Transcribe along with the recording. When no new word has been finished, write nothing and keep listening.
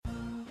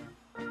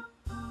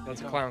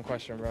That's a clown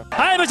question, bro.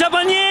 I'm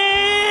Japanese!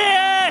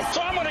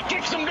 So I'm gonna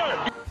kick some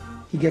dirt.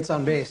 He gets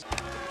on base.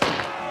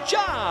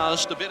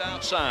 Just a bit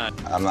outside.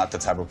 I'm not the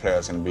type of player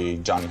that's going to be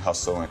Johnny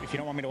Hustle. If you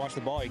don't want me to watch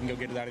the ball, you can go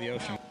get it out of the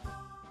ocean.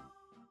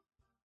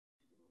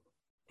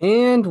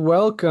 And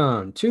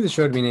welcome to the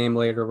show to be named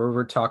later, where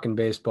we're talking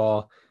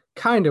baseball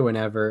kind of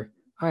whenever.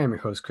 I am your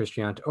host,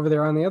 Christian. Over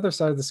there on the other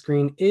side of the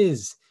screen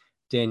is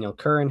Daniel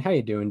Curran. How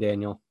you doing,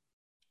 Daniel?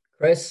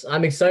 Chris,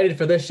 I'm excited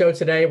for this show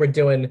today. We're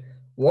doing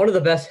one of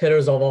the best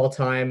hitters of all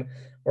time.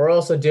 We're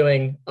also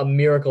doing a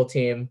miracle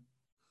team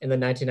in the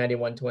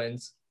 1991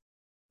 Twins.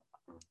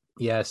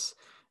 Yes.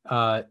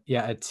 Rogers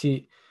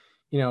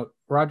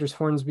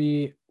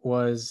Hornsby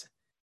was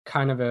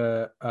kind of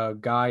a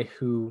guy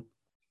who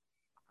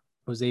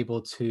was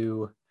able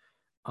to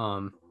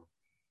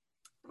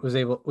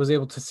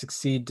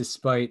succeed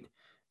despite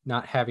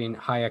not having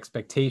high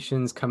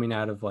expectations coming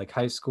out of like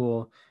high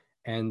school,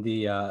 and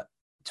the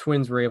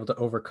Twins were able to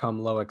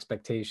overcome low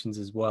expectations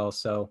as well.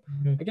 So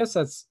I guess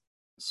that's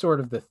sort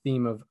of the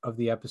theme of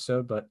the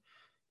episode, but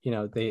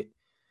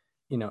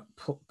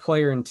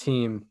player and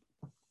team,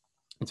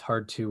 it's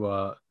hard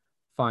to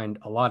find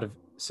a lot of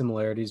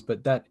similarities,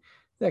 but that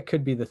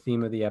could be the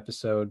theme of the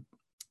episode.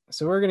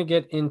 So we're going to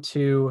get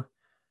into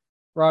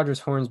Rogers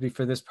Hornsby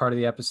for this part of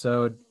the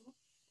episode.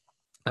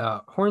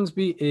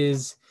 Hornsby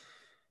is,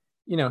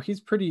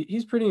 he's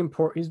pretty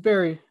important. He's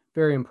very,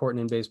 very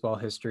important in baseball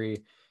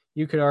history.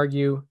 You could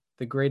argue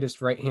the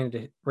greatest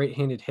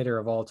right-handed hitter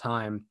of all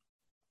time.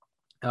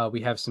 We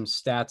have some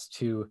stats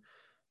to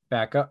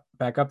back up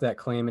that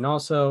claim, and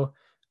also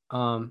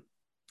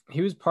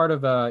he was part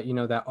of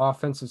that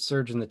offensive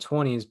surge in the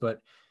 20s.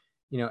 But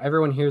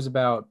everyone hears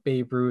about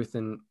Babe Ruth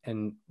and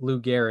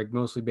Lou Gehrig,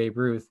 mostly Babe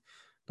Ruth.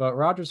 But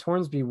Rogers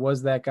Hornsby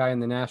was that guy in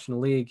the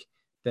National League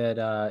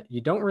that you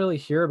don't really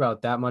hear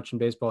about that much in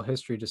baseball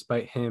history,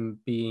 despite him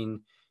being,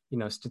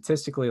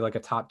 statistically like a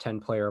top 10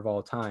 player of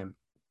all time.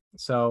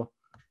 So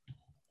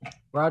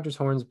Rogers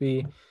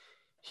Hornsby,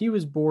 he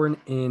was born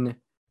in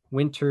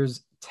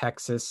Winters,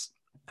 Texas.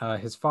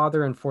 His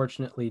father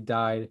unfortunately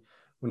died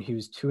when he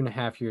was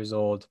 2.5 years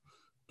old.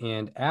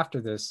 And after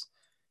this,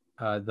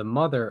 the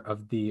mother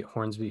of the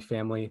Hornsby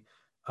family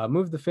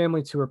moved the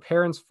family to her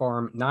parents'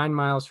 farm 9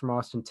 miles from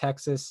Austin,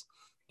 Texas.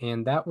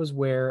 And that was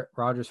where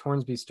Rogers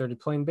Hornsby started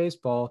playing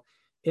baseball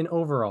in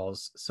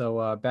overalls.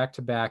 So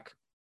back-to-back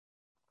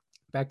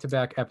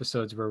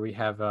episodes where we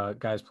have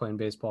guys playing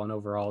baseball in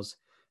overalls.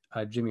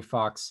 Jimmy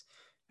Fox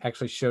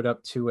actually showed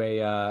up to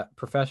a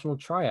professional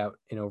tryout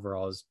in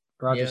overalls.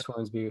 Rogers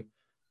Hornsby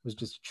was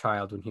just a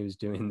child when he was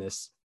doing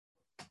this.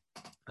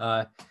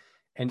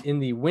 And in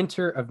the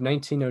winter of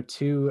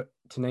 1902 to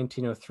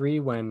 1903,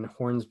 when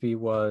Hornsby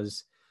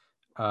was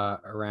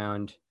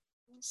around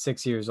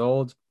 6 years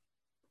old,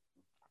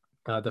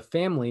 the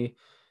family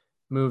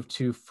moved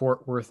to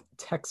Fort Worth,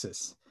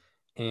 Texas.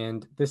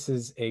 And this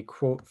is a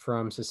quote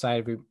from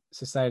Society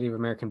of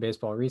American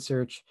Baseball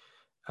Research.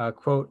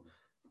 Quote,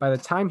 "By the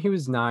time he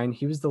was 9,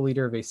 he was the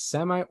leader of a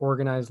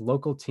semi-organized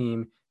local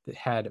team that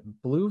had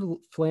blue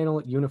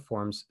flannel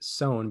uniforms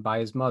sewn by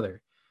his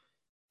mother.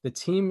 The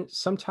team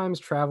sometimes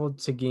traveled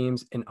to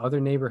games in other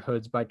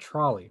neighborhoods by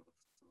trolley.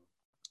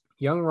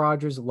 Young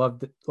Rogers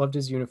loved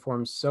his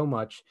uniforms so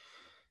much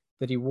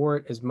that he wore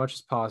it as much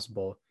as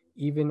possible,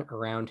 even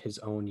around his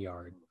own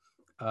yard."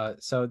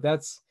 So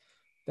that's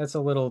a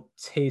little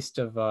taste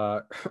of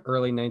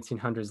early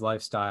 1900s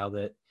lifestyle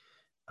that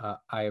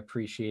I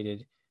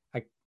appreciated.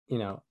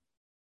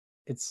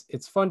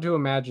 It's fun to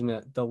imagine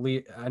a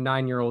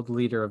 9-year-old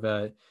leader of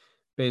a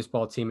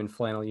baseball team in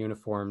flannel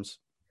uniforms.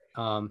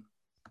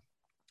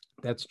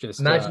 That's just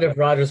imagine if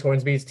Rogers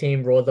Hornsby's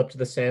team rolled up to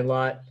the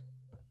Sandlot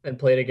and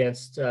played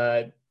against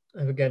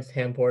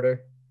Ham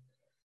Porter.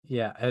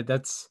 Yeah,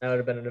 that would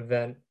have been an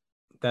event.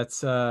 That's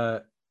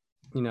that's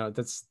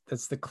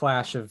the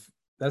clash of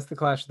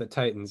the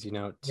Titans. Two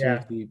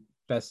of the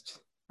best.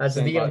 That's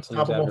the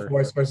unstoppable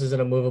force versus an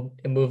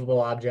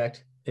immovable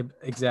object.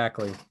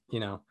 Exactly.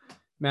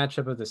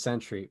 Matchup of the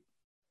century,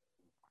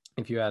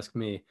 if you ask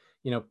me.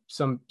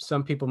 Some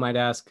people might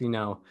ask,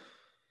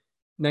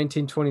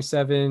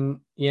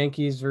 1927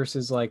 Yankees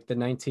versus like the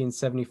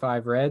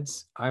 1975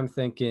 Reds. I'm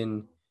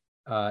thinking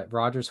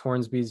Rogers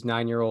Hornsby's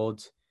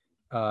 9-year-old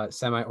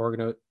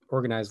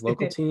semi-organized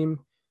local team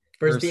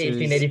versus the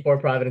 1884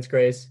 Providence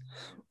Grays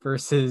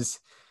versus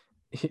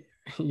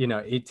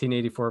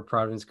 1884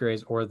 Providence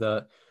Grays or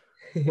the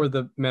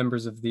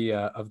members of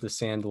the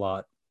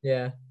Sandlot.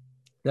 Yeah,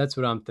 that's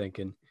what I'm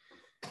thinking.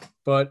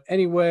 But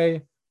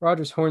anyway,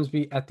 Rogers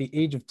Hornsby at the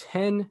age of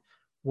 10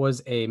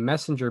 was a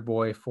messenger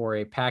boy for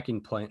a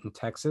packing plant in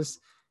Texas,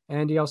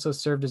 and he also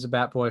served as a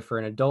bat boy for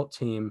an adult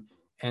team,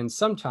 and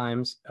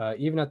sometimes,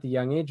 even at the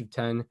young age of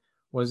 10,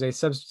 was a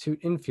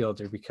substitute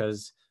infielder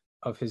because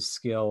of his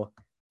skill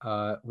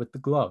with the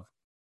glove.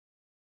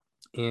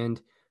 And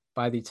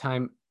by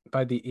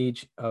the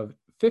age of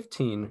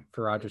 15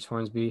 for Rogers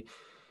Hornsby,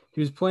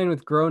 he was playing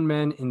with grown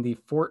men in the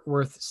Fort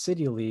Worth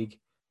City League,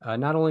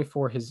 not only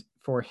for his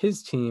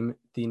team,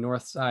 the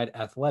Northside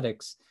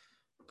Athletics,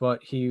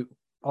 but he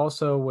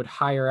also would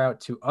hire out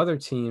to other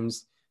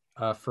teams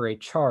for a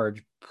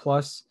charge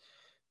plus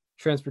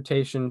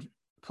transportation,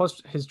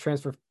 plus his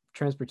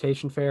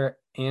transportation fare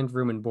and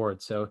room and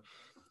board. So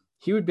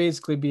he would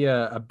basically be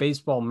a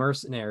baseball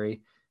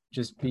mercenary,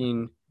 just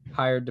being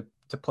hired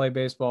to play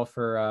baseball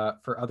for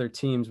other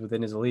teams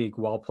within his league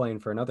while playing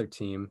for another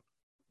team.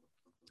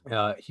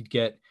 He'd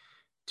get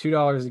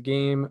 $2 a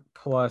game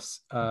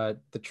plus the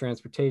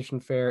transportation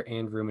fare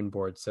and room and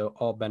board. So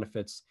all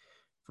benefits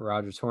for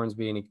Rogers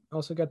Hornsby, and he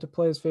also got to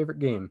play his favorite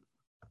game.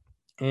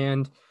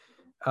 And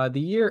the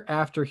year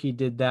after he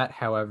did that,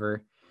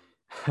 however,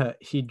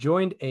 he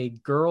joined a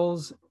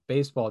girls'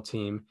 baseball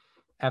team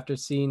after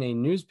seeing a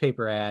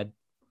newspaper ad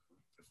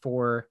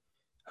for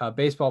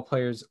baseball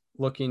players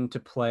looking to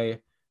play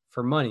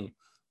for money.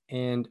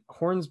 And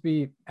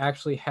Hornsby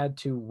actually had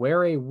to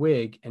wear a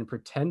wig and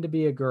pretend to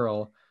be a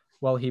girl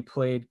while he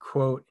played,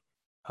 quote,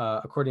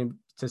 according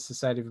to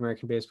Society of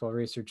American Baseball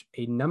Research,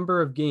 a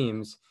number of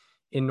games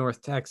in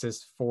North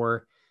Texas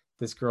for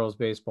this girls'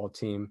 baseball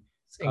team.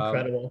 It's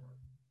incredible.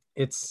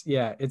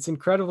 It's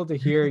incredible to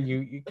hear.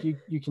 You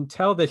can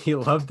tell that he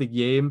loved the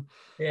game.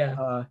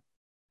 Yeah.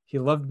 He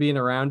loved being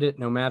around it,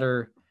 no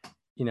matter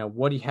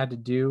what he had to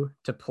do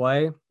to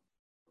play.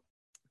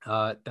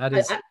 That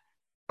is.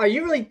 Are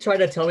you really trying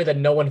to tell me that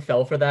no one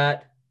fell for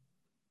that?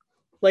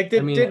 Like,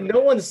 did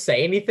no one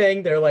say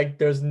anything? They're like,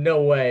 there's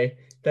no way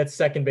that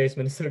second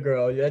baseman is a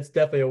girl. That's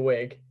definitely a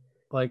wig.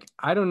 Like,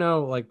 I don't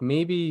know. Like,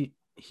 maybe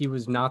he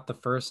was not the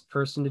first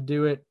person to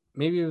do it.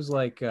 Maybe it was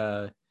like.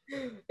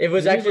 It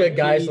was actually a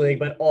guys' league,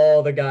 but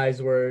all the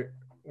guys were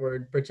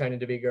pretending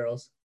to be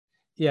girls.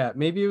 Yeah,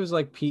 maybe it was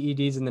like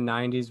PEDs in the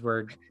 90s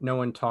where no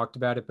one talked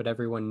about it, but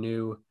everyone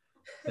knew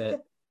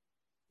that.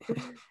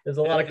 There's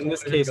a lot of in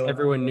this case,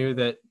 everyone knew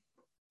that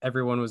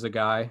everyone was a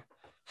guy.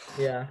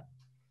 Yeah.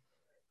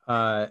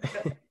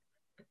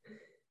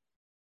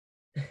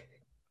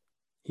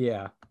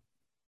 Yeah.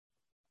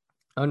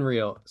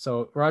 Unreal.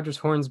 So Rogers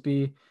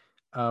Hornsby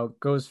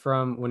goes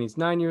from when he's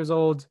 9 years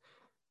old,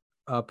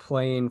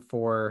 playing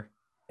for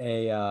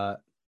a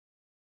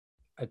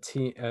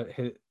team,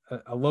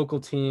 a local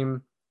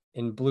team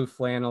in blue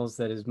flannels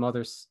that his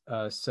mother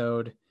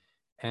sewed,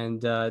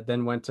 and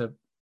then went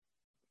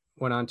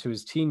on to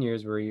his teen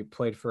years where he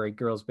played for a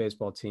girls'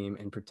 baseball team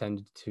and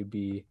pretended to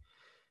be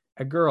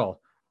a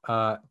girl.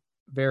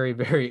 Very,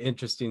 very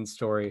interesting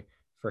story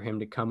for him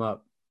to come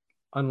up,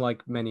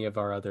 unlike many of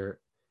our other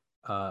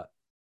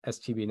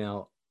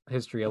STBNL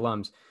history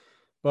alums.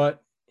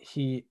 But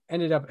he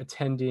ended up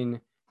attending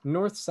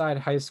Northside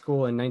High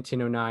School in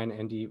 1909,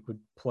 and he would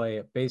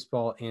play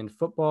baseball and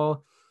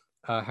football.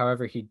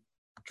 However, he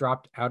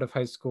dropped out of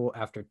high school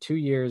after 2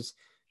 years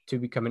to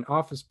become an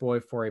office boy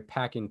for a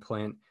packing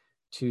plant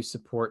to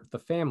support the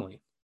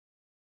family.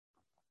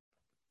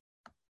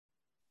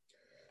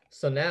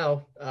 So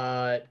now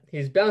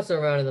he's bouncing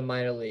around in the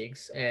minor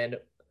leagues, and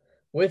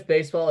with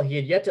baseball, he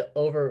had yet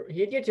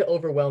to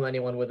overwhelm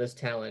anyone with his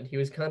talent. He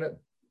was kind of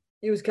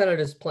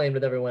just playing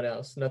with everyone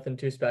else, nothing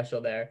too special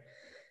there.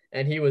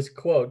 And he was,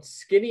 quote,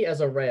 skinny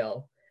as a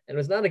rail, and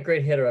was not a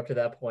great hitter up to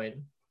that point.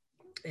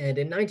 And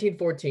in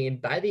 1914,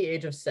 by the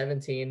age of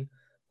 17,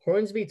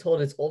 Hornsby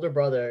told his older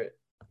brother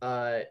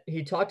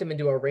he talked him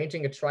into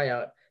arranging a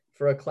tryout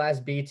for a Class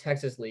B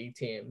Texas League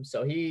team.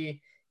 So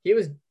he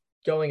was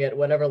going at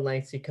whatever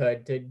lengths he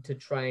could to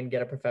try and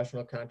get a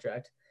professional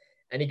contract.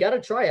 And he got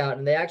a tryout,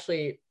 and they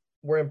actually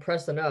were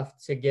impressed enough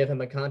to give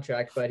him a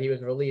contract, but he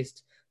was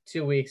released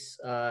 2 weeks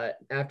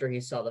after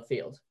he saw the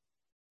field.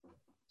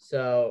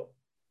 So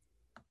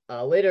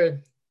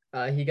later,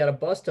 he got a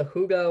bus to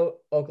Hugo,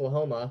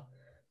 Oklahoma,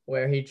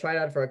 where he tried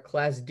out for a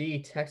Class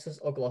D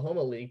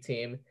Texas-Oklahoma League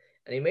team,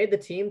 and he made the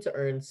team to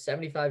earn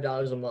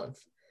 $75 a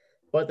month.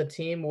 But the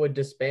team would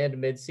disband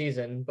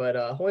mid-season, but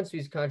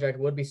Hornsby's contract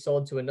would be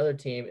sold to another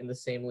team in the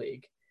same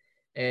league.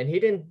 And he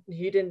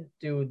didn't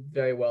do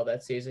very well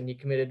that season. He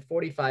committed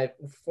 45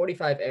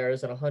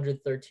 errors in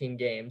 113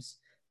 games.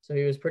 So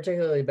he was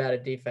particularly bad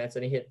at defense,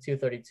 and he hit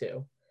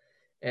 .232.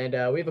 And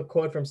we have a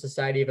quote from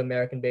Society of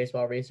American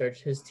Baseball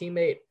Research. His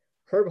teammate,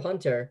 Herb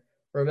Hunter,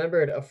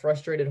 remembered a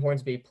frustrated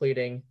Hornsby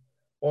pleading,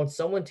 "Won't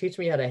someone teach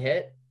me how to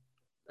hit?"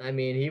 I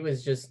mean, he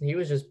was just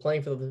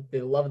playing for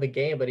the love of the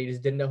game, but he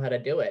just didn't know how to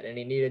do it, and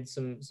he needed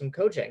some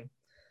coaching.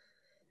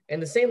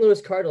 And the St.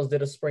 Louis Cardinals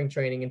did a spring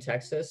training in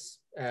Texas.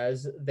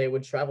 As they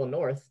would travel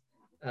north,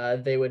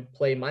 they would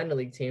play minor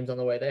league teams on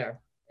the way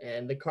there.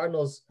 And the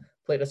Cardinals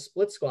played a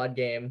split squad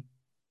game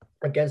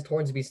against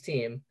Hornsby's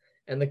team,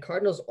 and the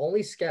Cardinals'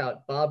 only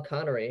scout, Bob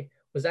Connery,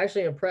 was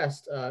actually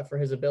impressed for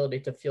his ability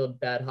to field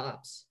bad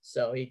hops.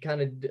 So he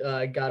kind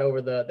of got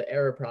over the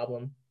error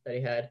problem that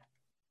he had.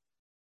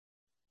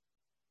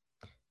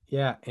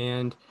 Yeah,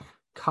 and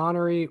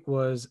Connery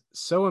was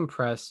so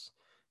impressed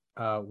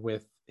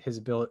with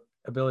his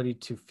ability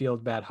to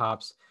field bad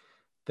hops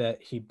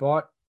that he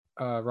bought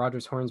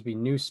Rogers Hornsby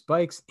new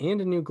spikes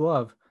and a new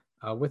glove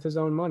with his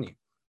own money.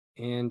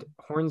 And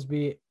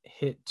Hornsby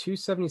hit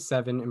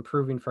 .277,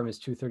 improving from his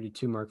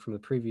 .232 mark from the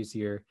previous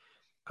year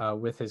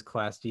with his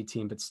Class D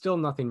team, but still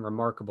nothing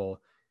remarkable.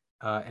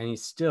 And he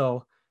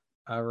still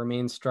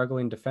remained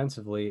struggling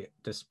defensively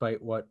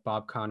despite what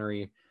Bob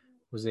Connery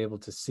was able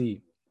to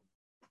see.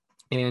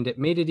 And it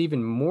made it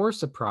even more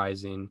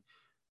surprising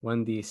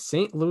when the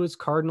St. Louis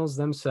Cardinals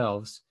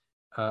themselves,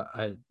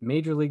 a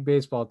Major League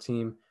Baseball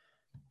team,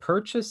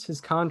 purchased his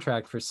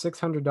contract for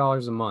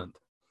 $600 a month.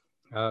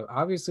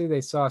 Obviously,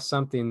 they saw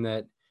something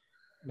that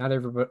not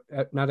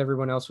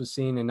everyone else was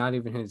seeing, and not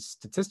even his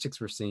statistics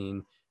were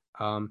seeing.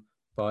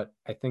 But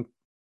I think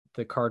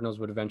the Cardinals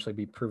would eventually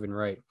be proven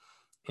right.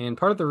 And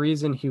part of the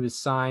reason he was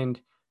signed,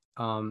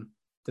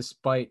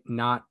 despite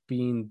not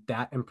being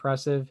that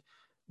impressive,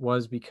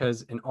 was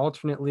because an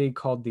alternate league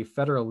called the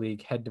Federal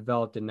League had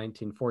developed in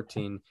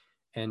 1914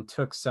 and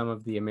took some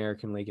of the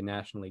American League and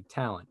National League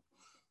talent.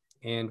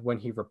 And when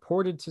he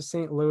reported to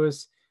St.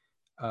 Louis,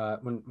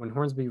 when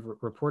Hornsby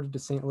reported to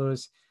St.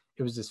 Louis,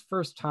 it was his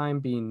first time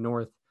being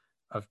north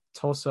of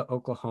Tulsa,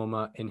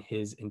 Oklahoma in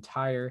his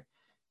entire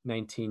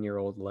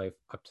 19-year-old life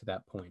up to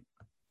that point.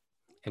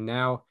 And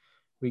now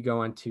we go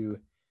on to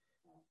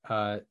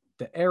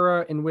the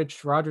era in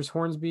which Rogers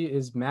Hornsby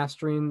is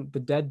mastering the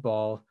dead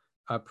ball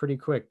pretty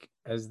quick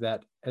as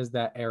that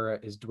era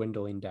is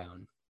dwindling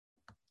down.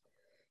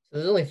 So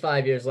there's only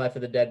 5 years left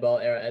of the dead ball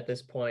era at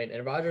this point,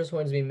 and Rogers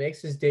Hornsby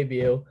makes his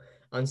debut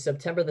on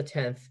September the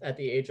 10th at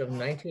the age of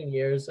 19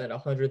 years and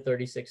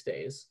 136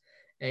 days.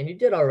 And he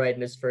did all right in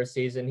his first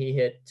season. He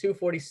hit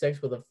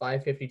 246 with a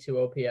 552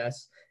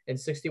 OPS and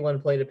 61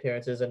 plate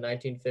appearances in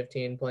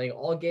 1915, playing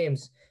all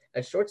games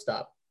at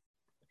shortstop.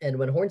 And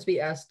when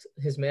Hornsby asked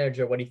his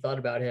manager what he thought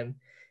about him,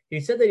 he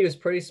said that he was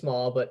pretty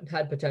small but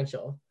had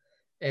potential,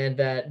 and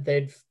that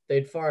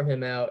they'd farm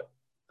him out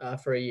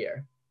for a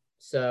year.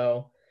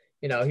 So,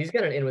 he's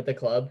got an in with the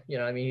club.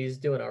 He's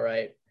doing all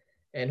right.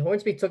 And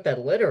Hornsby took that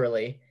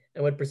literally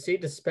and would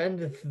proceed to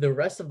spend the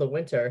rest of the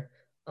winter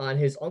on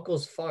his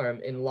uncle's farm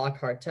in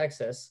Lockhart,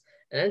 Texas,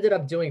 and ended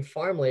up doing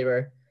farm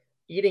labor,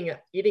 eating a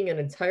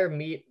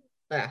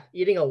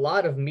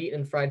lot of meat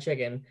and fried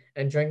chicken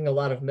and drinking a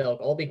lot of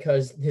milk, all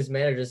because his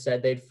manager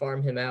said they'd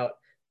farm him out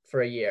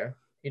for a year.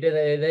 They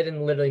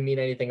didn't literally mean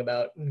anything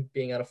about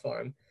being on a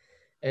farm.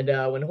 And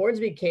when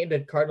Hornsby came to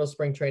Cardinal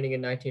spring training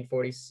in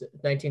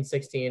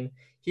 1916,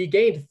 he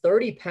gained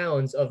 30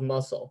 pounds of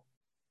muscle.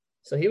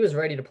 So he was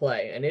ready to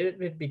play, and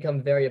it had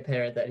become very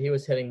apparent that he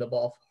was hitting the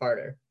ball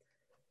harder.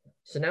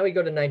 So now we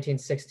go to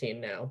 1916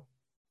 now,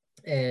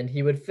 and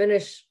he would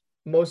finish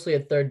mostly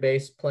at third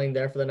base, playing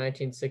there for the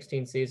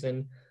 1916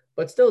 season,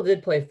 but still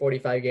did play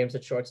 45 games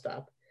at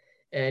shortstop.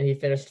 And he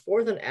finished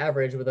fourth in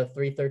average with a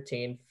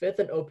 313, fifth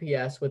in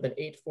OPS with an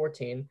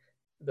 814.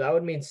 That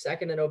would mean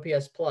second in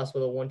OPS plus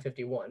with a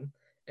 151,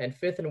 and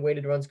fifth in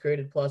weighted runs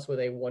created plus with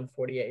a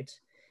 148.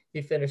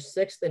 He finished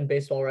sixth in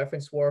Baseball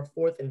Reference WAR,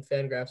 fourth in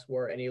Fangraphs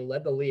WAR, and he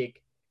led the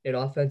league in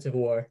offensive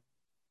WAR.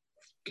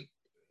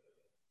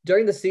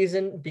 During the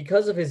season,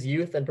 because of his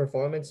youth and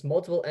performance,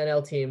 multiple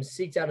NL teams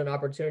seeked out an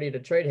opportunity to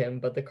trade him,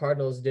 but the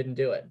Cardinals didn't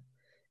do it.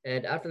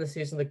 And after the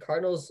season, the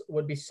Cardinals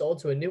would be sold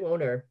to a new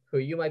owner who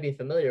you might be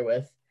familiar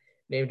with,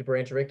 named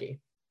Branch Rickey.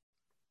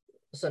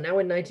 So now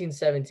in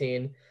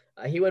 1917,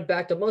 he went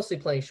back to mostly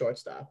playing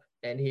shortstop,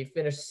 and he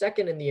finished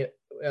second in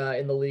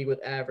the league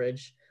with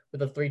average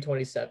with a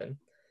 327.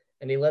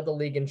 And he led the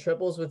league in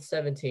triples with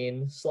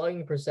 17,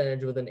 slugging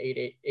percentage with an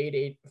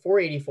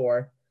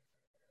 484,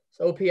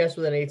 so OPS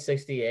with an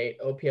 868,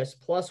 OPS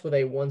plus with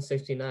a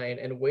 169,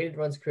 and weighted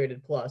runs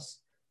created plus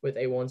with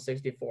a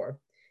 164.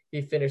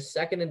 He finished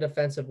second in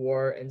defensive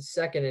WAR and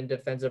second in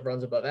defensive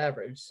runs above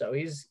average. So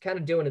he's kind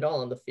of doing it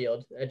all on the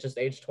field at just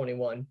age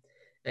 21.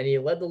 And he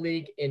led the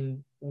league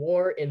in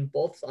WAR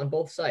on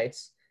both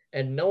sites,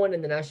 and no one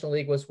in the National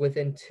League was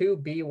within 2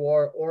 B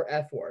WAR or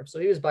F WAR. So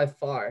he was by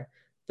far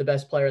the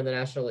best player in the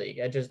National League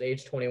at just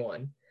age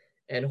 21.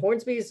 And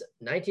Hornsby's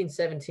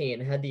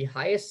 1917 had the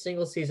highest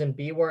single season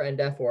B WAR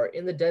and F WAR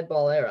in the dead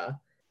ball era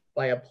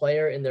by a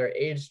player in their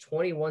age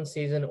 21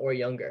 season or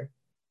younger.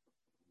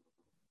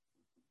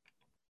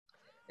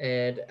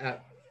 And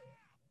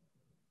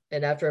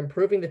after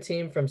improving the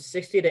team from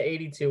 60 to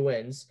 82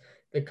 wins,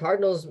 the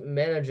Cardinals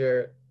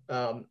manager,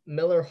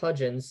 Miller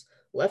Hudgens,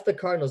 left the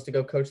Cardinals to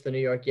go coach the New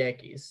York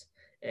Yankees,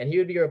 and he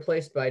would be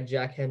replaced by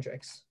Jack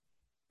Hendricks.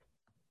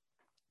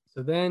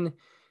 So then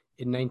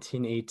in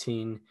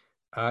 1918,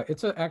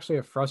 it's actually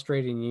a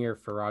frustrating year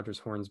for Rogers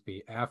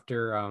Hornsby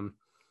after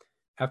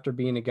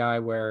being a guy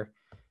where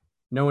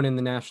no one in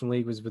the National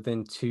League was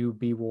within 2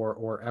 B WAR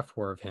or F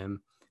WAR of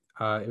him.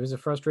 It was a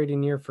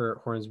frustrating year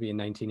for Hornsby in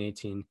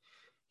 1918.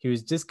 He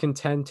was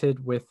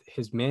discontented with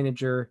his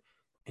manager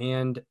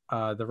and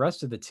the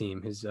rest of the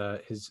team, his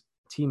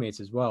teammates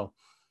as well.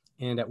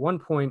 And at one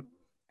point,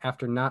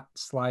 after not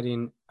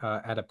sliding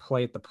at the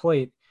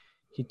plate,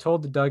 he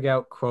told the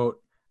dugout,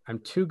 quote, "I'm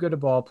too good a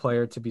ball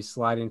player to be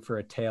sliding for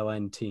a tail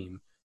end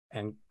team,"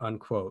 and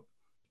unquote.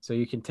 So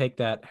you can take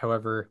that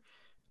however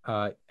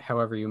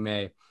you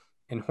may.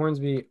 And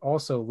Hornsby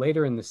also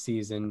later in the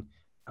season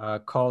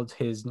called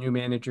his new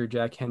manager,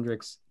 Jack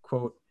Hendricks,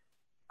 quote,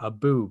 "a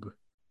boob,"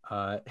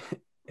 a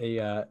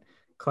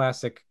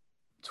classic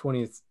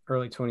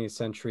early 20th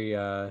century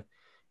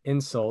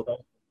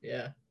insult.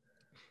 Yeah.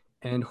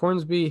 And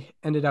Hornsby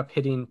ended up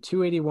hitting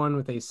 281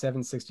 with a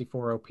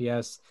 764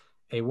 OPS,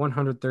 a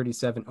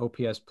 137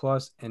 OPS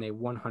plus, and a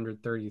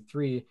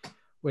 133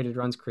 weighted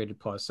runs created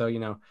plus. So,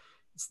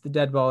 it's the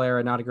dead ball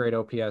era, not a great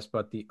OPS,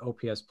 but the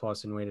OPS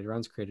plus and weighted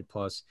runs created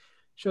plus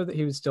showed that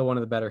he was still one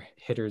of the better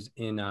hitters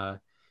in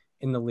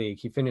the league.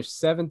 He finished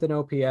 7th in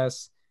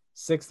OPS,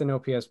 6th in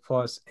OPS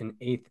plus, and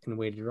 8th in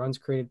weighted runs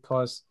created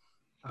plus.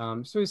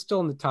 So he's still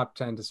in the top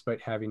 10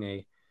 despite having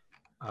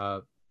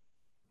a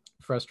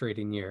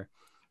frustrating year.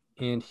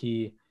 And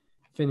he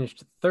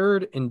finished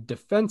 3rd in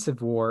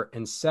defensive WAR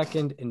and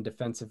 2nd in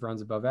defensive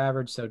runs above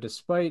average. So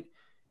despite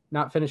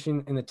not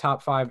finishing in the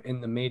top 5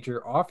 in the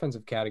major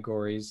offensive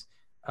categories,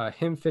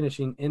 him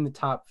finishing in the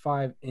top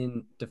 5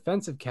 in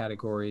defensive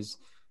categories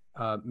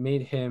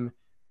made him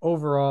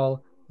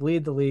overall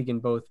lead the league in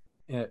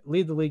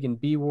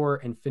B WAR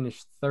and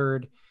finish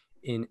 3rd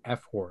in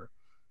F WAR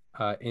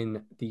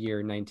in the year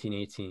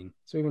 1918.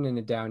 So even in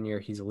a down year,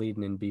 he's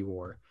leading in B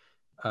WAR.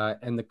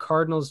 And the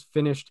Cardinals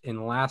finished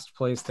in last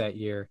place that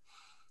year.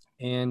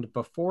 And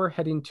before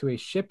heading to a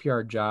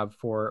shipyard job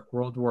for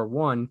World War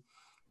I,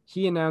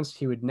 he announced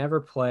he would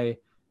never play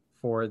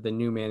for the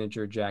new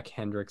manager, Jack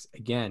Hendricks,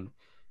 again.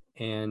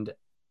 And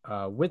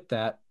with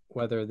that,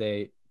 whether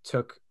they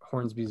took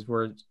Hornsby's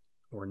words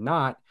or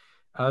not,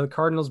 the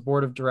Cardinals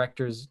board of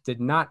directors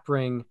did not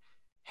bring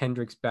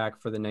Hendricks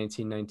back for the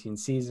 1919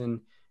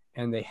 season,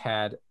 and they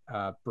had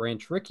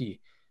Branch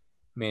Rickey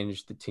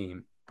manage the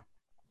team.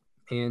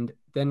 And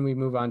then we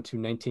move on to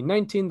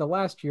 1919, the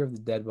last year of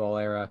the dead ball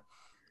era.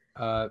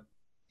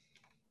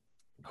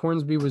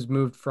 Hornsby was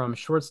moved from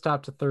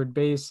shortstop to third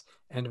base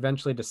and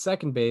eventually to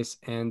second base.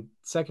 And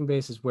second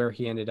base is where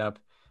he ended up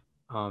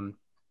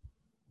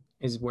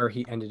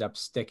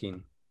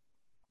sticking.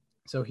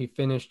 So he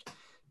finished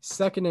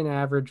 2nd in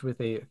average with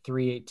a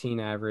 318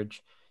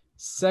 average,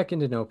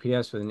 2nd in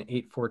OPS with an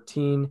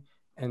 814,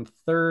 and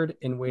 3rd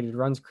in weighted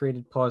runs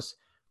created plus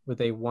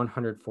with a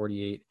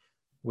 148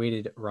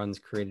 weighted runs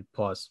created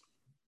plus.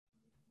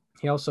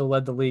 He also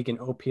led the league in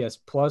OPS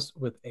plus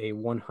with a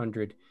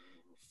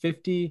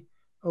 150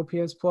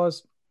 OPS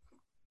plus,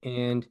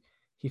 and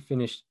he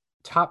finished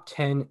top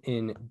 10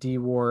 in D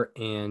WAR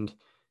and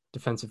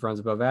defensive runs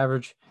above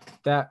average.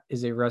 That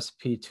is a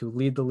recipe to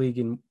lead the league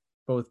in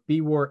both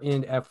B WAR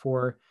and F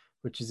WAR,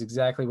 which is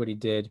exactly what he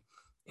did.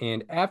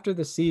 And after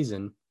the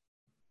season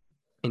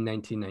in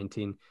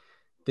 1919,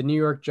 the New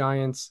York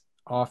Giants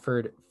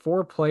offered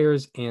 4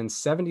 players and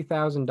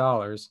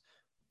 $70,000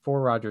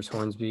 for Rogers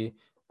Hornsby,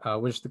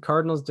 which the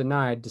Cardinals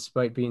denied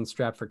despite being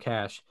strapped for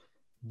cash.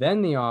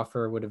 Then the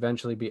offer would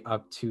eventually be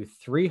up to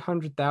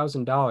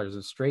 $300,000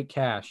 of straight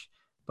cash,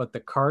 but the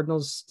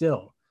Cardinals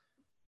still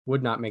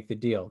would not make the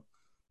deal.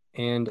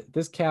 And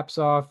this caps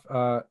off,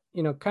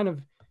 kind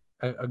of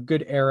a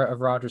good era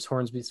of Rogers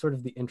Hornsby, sort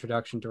of the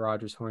introduction to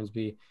Rogers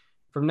Hornsby.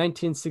 From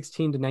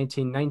 1916 to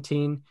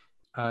 1919,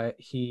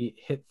 he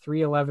hit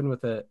 311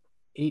 with a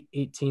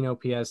 818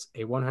 OPS,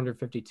 a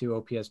 152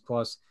 OPS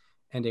plus,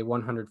 and a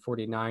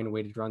 149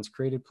 weighted runs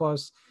created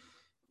plus.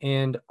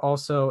 And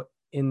also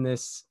in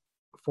this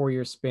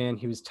 4-year span,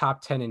 he was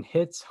top 10 in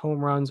hits, home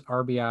runs,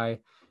 RBI,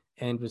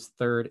 and was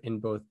 3rd in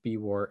both B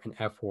WAR and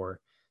F WAR.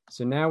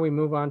 So now we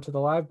move on to the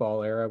live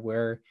ball era,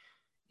 where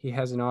he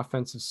has an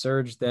offensive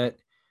surge that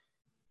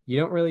you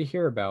don't really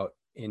hear about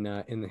in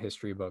the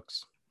history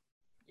books.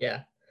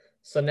 Yeah.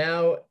 So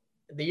now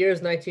the year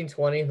is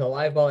 1920. The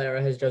live ball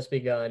era has just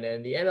begun,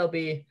 and the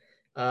MLB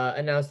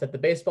announced that the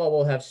baseball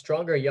will have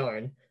stronger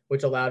yarn,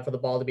 which allowed for the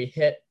ball to be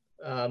hit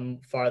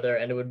farther,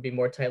 and it would be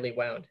more tightly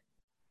wound.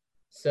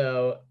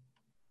 So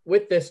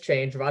with this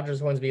change, Rogers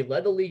Hornsby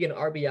led the league in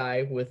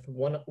RBI with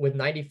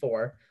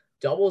 94,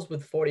 doubles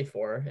with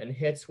 44, and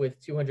hits with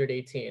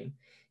 218.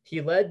 He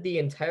led the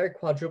entire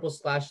quadruple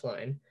slash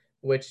line,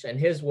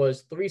 his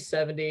was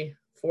 370,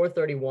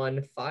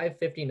 431,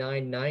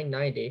 559,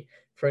 990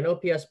 for an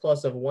OPS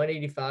plus of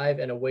 185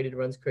 and a weighted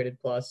runs created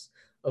plus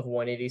of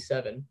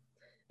 187.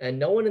 And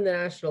no one in the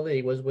National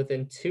League was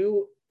within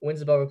 2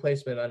 wins above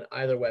replacement on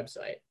either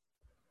website.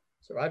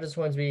 So Rogers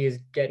Hornsby is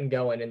getting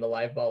going in the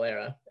live ball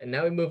era. And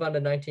now we move on to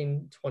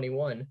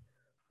 1921,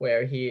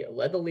 where he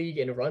led the league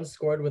in runs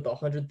scored with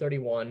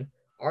 131,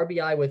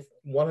 RBI with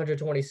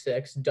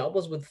 126,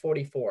 doubles with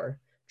 44,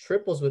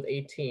 triples with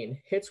 18,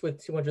 hits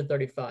with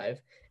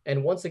 235.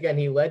 And once again,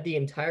 he led the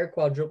entire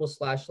quadruple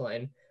slash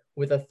line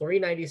with a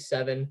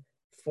 397,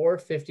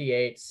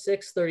 458,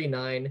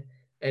 639,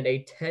 and a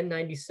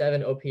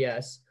 1097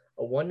 OPS,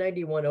 a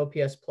 191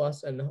 OPS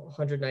plus, and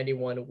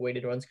 191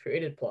 weighted runs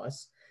created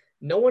plus.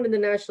 No one in the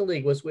National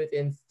League was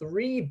within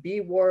 3 B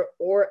WAR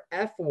or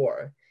F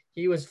WAR.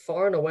 He was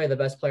far and away the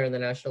best player in the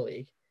National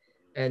League.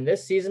 And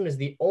this season is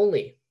the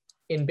only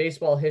in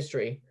baseball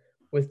history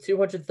with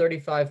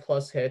 235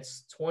 plus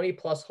hits, 20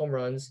 plus home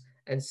runs,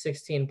 and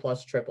 16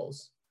 plus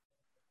triples.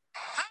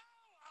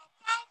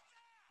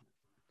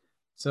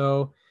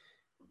 So,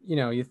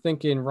 you're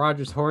thinking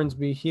Rogers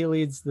Hornsby, he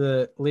leads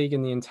the league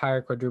in the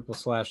entire quadruple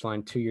slash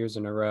line 2 years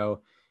in a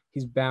row.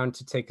 He's bound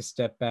to take a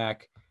step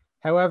back.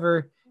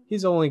 However,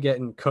 he's only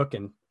getting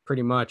cooking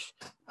pretty much.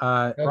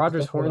 just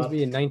Rogers look them up.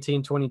 Hornsby in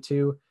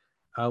 1922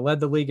 led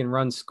the league in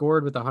runs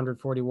scored with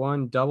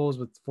 141, doubles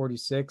with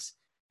 46,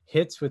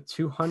 hits with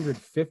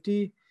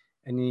 250,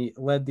 and he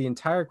led the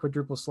entire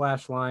quadruple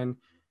slash line,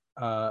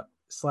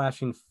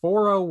 slashing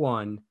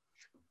 401,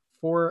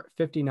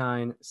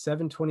 459,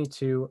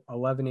 722,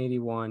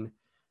 1181.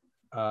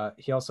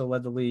 He also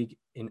led the league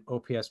in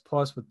OPS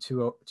plus with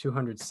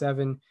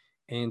 207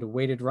 and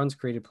weighted runs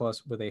created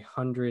plus with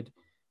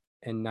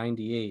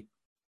 198.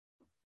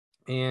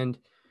 And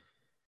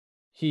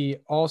he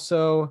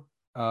also,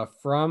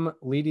 from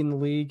leading the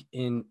league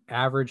in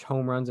average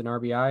home runs and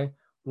RBI,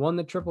 won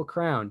the Triple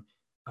Crown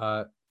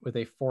with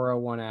a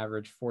 401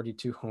 average,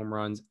 42 home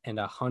runs, and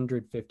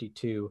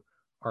 152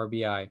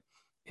 RBI.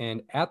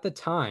 And at the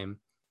time,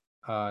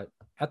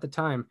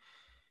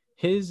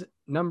 his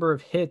number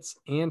of hits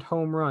and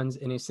home runs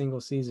in a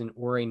single season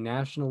were a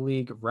National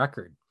League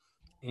record.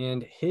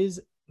 And his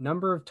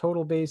number of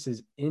total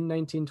bases in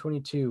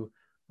 1922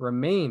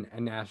 remain a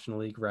National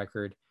League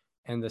record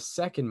and the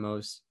second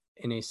most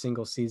in a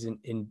single season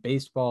in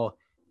baseball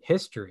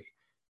history.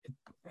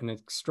 An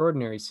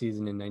extraordinary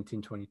season in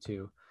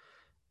 1922.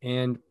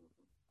 And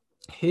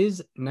his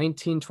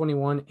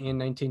 1921 and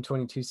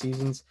 1922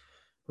 seasons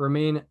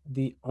remain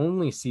the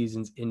only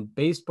seasons in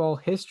baseball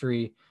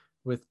history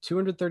with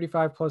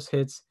 235 plus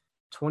hits,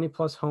 20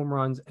 plus home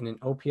runs, and an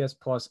OPS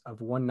plus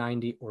of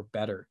 190 or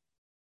better.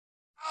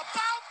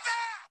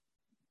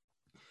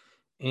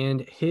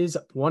 And his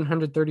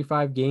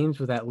 135 games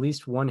with at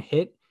least one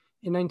hit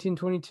in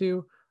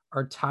 1922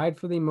 are tied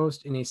for the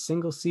most in a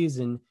single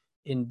season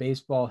in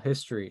baseball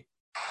history.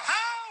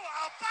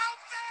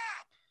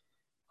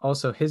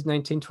 Also, his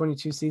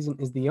 1922 season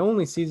is the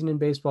only season in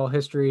baseball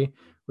history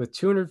with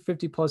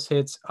 250 plus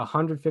hits,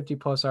 150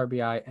 plus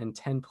RBI, and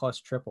 10 plus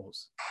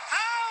triples.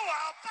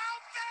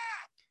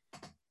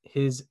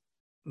 His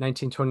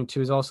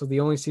 1922 is also the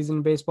only season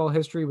in baseball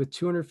history with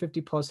 250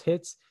 plus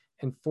hits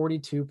and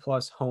 42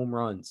 plus home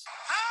runs.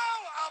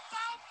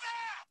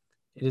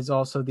 It is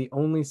also the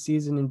only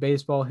season in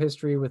baseball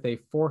history with a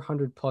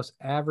 400 plus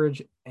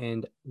average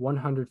and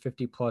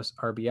 150 plus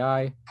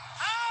RBI.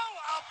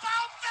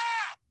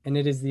 And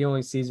it is the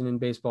only season in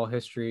baseball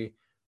history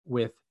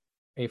with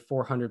a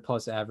 400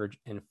 plus average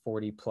and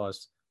 40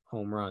 plus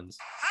home runs.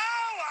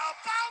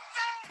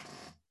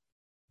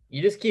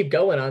 You just keep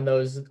going on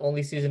those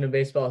only season in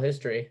baseball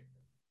history.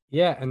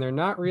 Yeah, and they're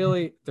not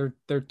really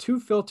they're two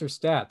filter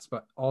stats,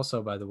 but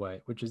also, by the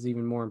way, which is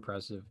even more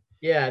impressive.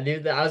 Yeah,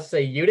 dude, I was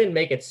say you didn't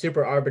make it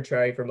super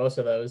arbitrary for most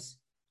of those.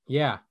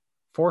 Yeah,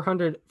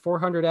 400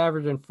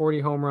 average and 40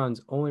 home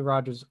runs. Only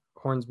Rogers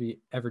Hornsby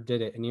ever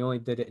did it, and he only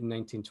did it in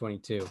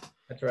 1922.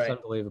 That's right. It's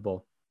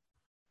unbelievable.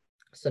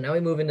 So now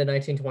we move into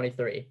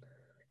 1923,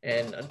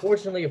 and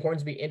unfortunately,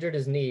 Hornsby injured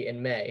his knee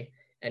in May,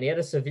 and he had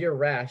a severe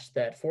rash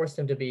that forced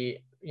him to be,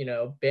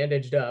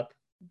 bandaged up.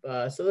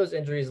 So those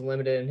injuries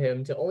limited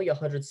him to only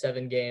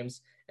 107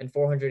 games and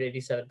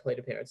 487 plate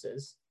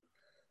appearances.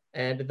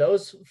 And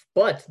those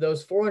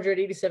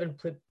 487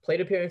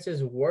 plate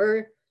appearances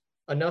were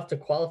enough to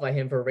qualify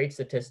him for rate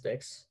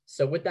statistics.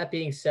 So with that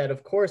being said,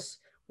 of course,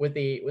 with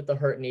the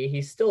hurt knee,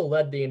 he still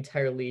led the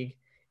entire league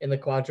in the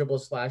quadruple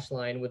slash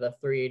line with a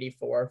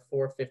 384,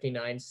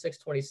 459,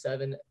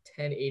 627,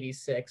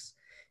 1086.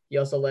 He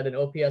also led an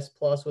OPS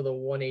plus with a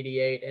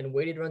 188 and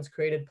weighted runs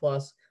created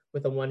plus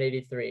with a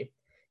 183.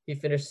 He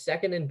finished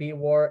second in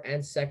B-WAR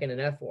and second in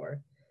F-WAR.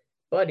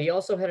 But he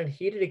also had a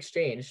heated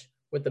exchange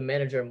with the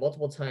manager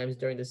multiple times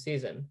during the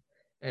season.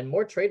 And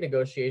more trade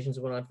negotiations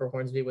went on for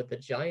Hornsby with the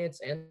Giants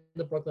and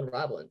the Brooklyn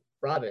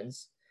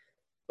Robins.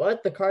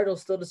 But the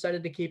Cardinals still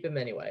decided to keep him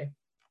anyway.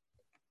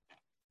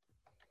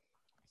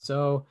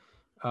 So,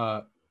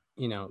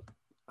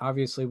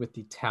 obviously with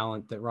the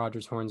talent that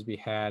Rogers Hornsby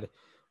had,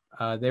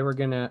 they were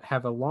going to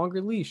have a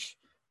longer leash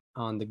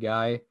on the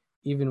guy,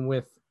 even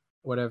with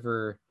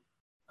whatever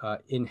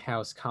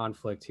in-house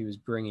conflict he was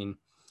bringing.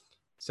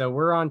 So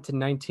we're on to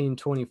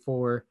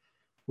 1924,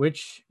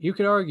 which you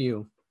could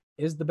argue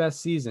is the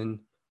best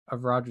season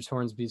of Rogers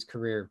Hornsby's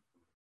career.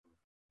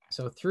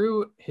 So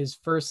through his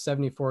first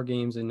 74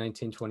 games in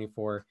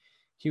 1924,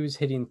 he was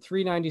hitting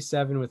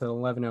 397 with an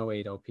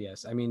 1108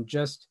 OPS. I mean,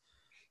 just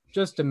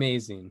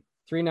amazing.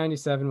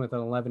 397 with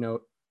an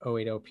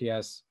 1108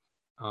 OPS.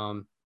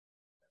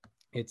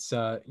 It's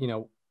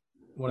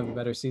one of the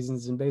better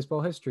seasons in baseball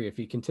history if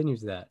he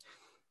continues that.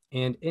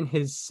 And in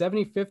his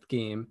 75th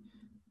game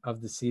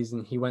of the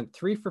season, he went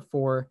 3 for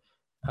 4,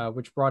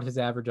 which brought his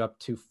average up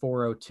to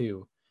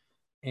 402.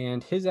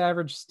 And his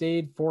average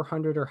stayed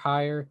 400 or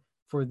higher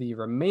for the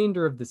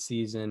remainder of the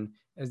season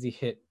as he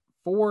hit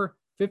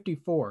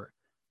 454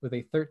 with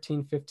a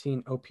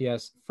 1315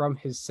 OPS from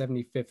his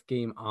 75th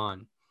game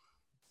on.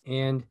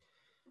 And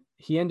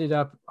he ended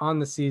up on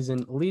the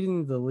season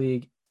leading the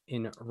league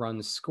in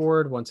runs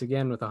scored once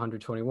again with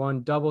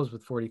 121, doubles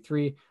with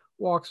 43,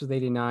 walks with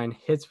 89,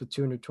 hits with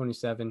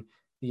 227,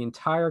 the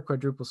entire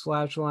quadruple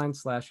slash line,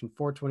 slashing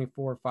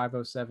 424,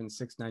 507,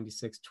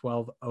 696,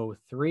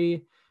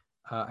 1203.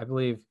 I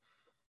believe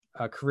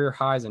career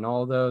highs in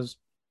all of those.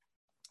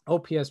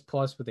 OPS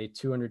plus with a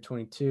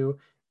 222,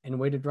 and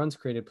weighted runs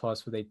created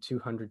plus with a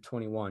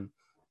 221.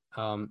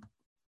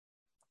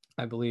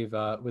 I believe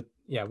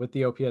with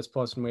the OPS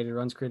plus and weighted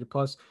runs created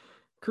plus,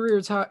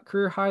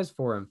 career highs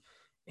for him.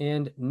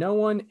 And no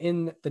one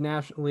in the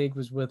National League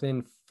was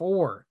within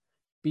 4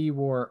 B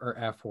WAR or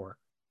F WAR.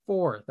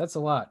 4, that's a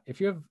lot.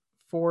 If you have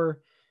 4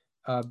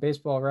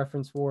 baseball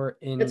reference WAR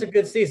in, It's a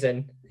good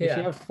season. if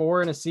you have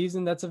 4 in a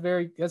season, that's a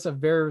very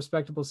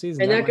respectable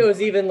season. And that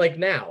goes even like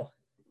now.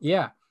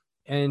 Yeah.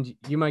 And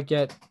you might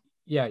get,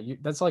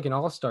 that's like an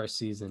all-star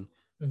season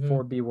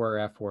for B WAR or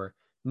F WAR.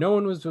 No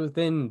one was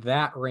within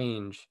that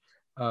range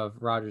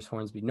of Rogers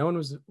Hornsby. No one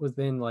was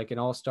within like an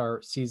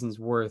all-star season's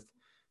worth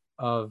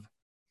of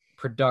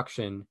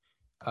production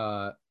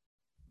of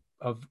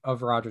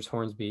Rogers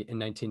Hornsby in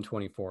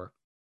 1924.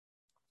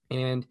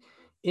 And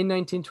in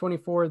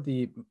 1924,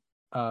 the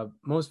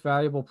most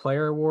valuable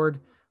player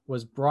award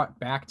was brought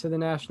back to the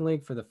National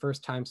League for the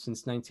first time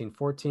since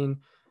 1914.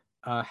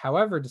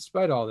 However,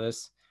 despite all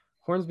this,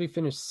 Hornsby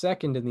finished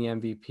second in the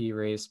MVP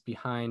race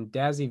behind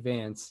Dazzy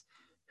Vance,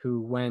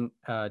 who went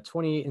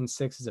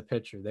 28-6 as a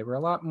pitcher. They were a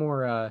lot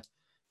more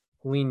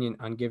lenient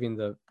on giving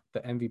the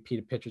MVP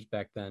to pitchers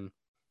back then.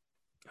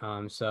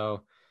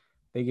 So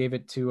they gave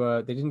it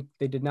to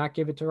they did not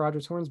give it to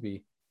Rogers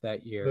Hornsby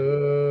that year.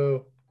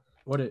 Ooh.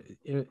 What a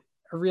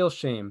real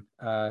shame.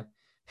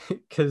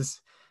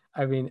 Because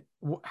I mean,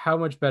 how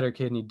much better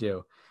can he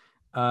do?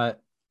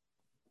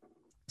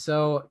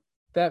 So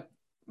that,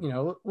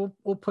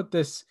 we'll put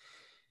this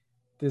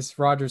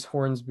Rogers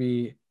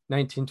Hornsby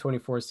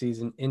 1924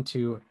 season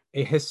into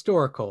a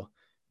historical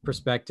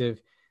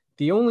perspective.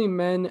 The only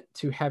men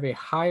to have a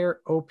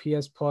higher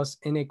OPS plus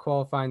in a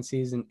qualifying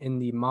season in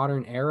the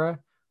modern era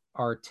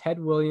are Ted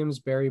Williams,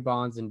 Barry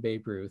Bonds, and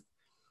Babe Ruth.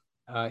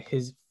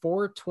 His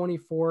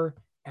 .424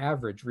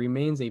 average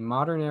remains a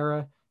modern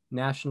era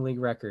National League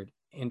record.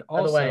 And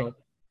also, by the way,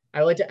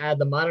 I like to add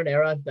the modern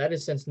era. That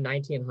is since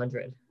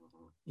 1900.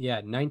 Yeah,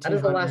 1900. That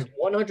is the last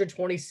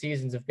 120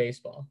 seasons of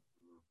baseball.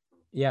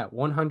 Yeah,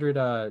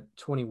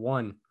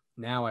 121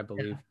 now, I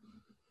believe.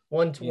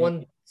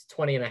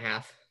 120 and a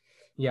half.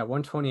 Yeah,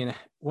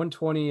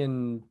 120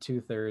 and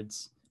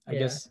 2/3.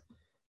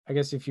 I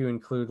guess if you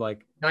include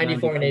like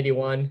 94 and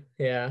 81.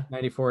 Yeah.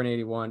 94 and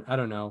 81. I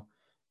don't know.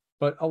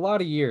 But a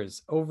lot of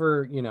years,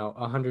 over,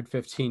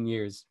 115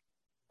 years.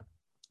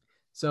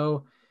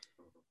 So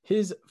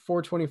his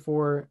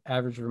 .424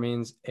 average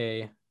remains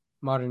a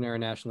modern era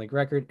National League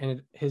record,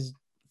 and his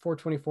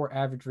 .424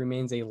 average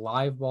remains a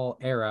live ball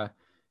era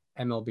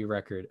MLB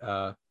record.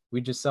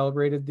 We just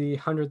celebrated the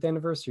 100th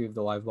anniversary of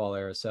the live ball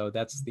era, so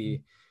that's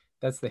the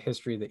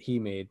history that he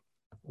made.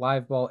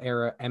 Live ball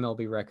era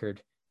MLB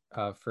record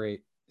for a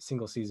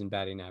single season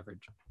batting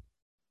average.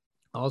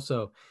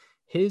 Also,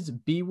 his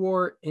B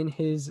WAR in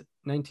his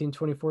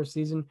 1924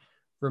 season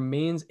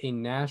remains a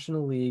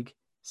National League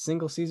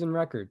single season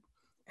record.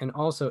 And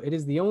also, it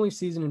is the only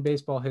season in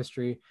baseball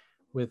history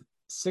with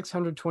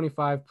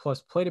 625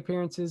 plus plate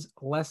appearances,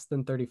 less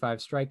than 35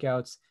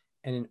 strikeouts,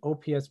 and an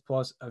OPS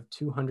plus of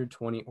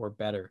 220 or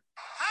better.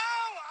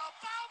 How about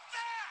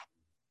that?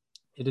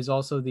 It is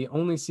also the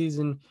only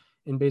season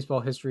in baseball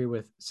history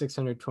with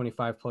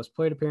 625 plus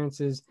plate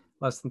appearances,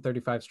 less than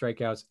 35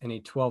 strikeouts, and a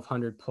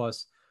 1200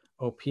 plus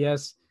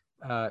OPS.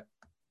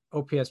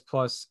 OPS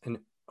plus and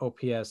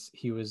OPS,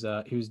 he was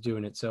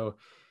doing it. So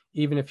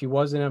even if he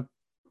was in a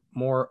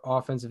more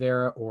offensive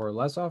era or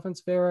less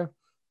offensive era,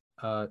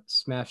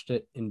 smashed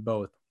it in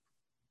both.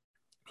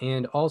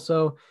 And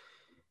also,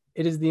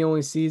 it is the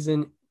only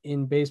season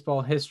in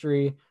baseball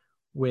history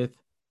with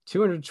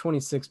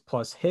 226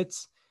 plus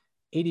hits,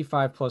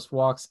 85 plus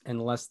walks,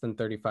 and less than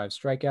 35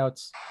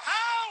 strikeouts.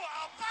 How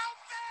about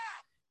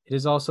that? It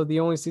is also the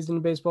only season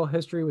in baseball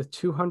history with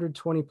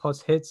 220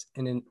 plus hits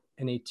and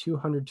a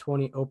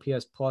 220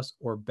 OPS plus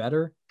or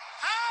better.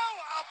 How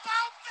about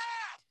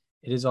that?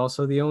 It is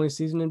also the only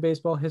season in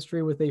baseball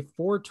history with a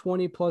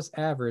 .420 plus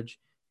average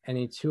and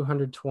a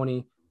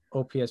 220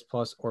 OPS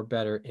plus or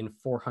better in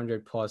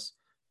 400 plus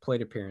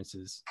plate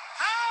appearances.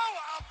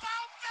 How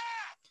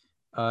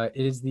about that?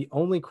 It is the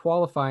only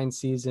qualifying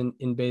season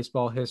in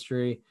baseball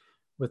history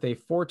with a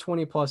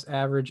 .420 plus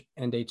average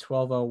and a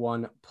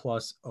 1201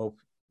 plus OPS.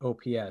 How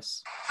about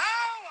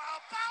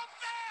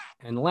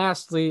that? And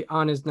lastly,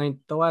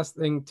 the last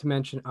thing to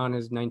mention on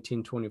his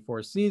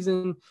 1924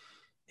 season,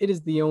 it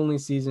is the only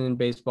season in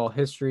baseball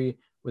history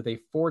with a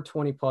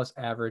 .420 plus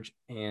average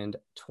and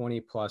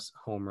 20 plus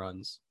home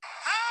runs.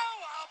 How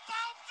about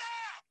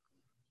that?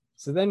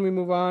 So then we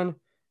move on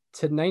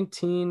to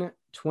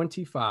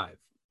 1925.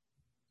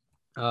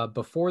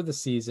 Before his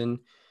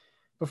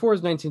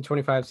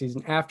 1925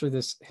 season, after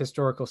this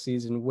historical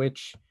season,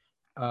 which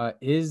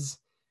is,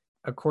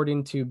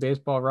 according to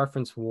Baseball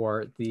Reference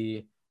WAR,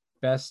 the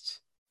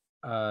best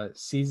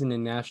season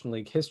in National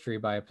League history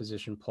by a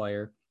position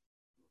player.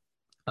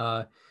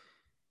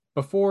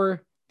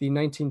 Before the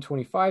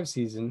 1925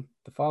 season,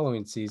 the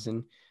following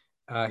season,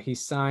 he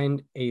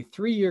signed a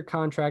 3-year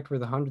contract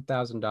worth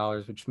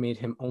 $100,000, which made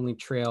him only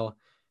trail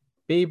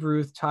Babe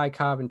Ruth, Ty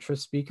Cobb, and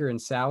Tris Speaker in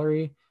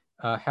salary,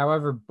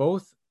 However,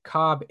 both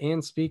Cobb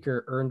and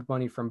Speaker earned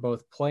money from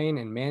both playing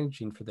and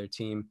managing for their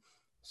team.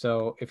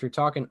 So if you're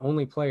talking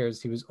only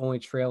players, he was only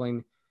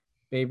trailing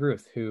Babe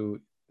Ruth, who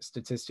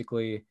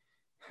statistically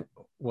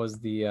was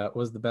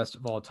the best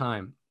of all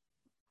time,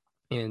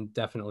 and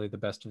definitely the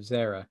best of his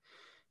era.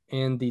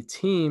 And the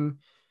team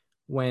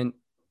went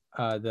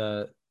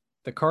the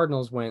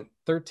Cardinals went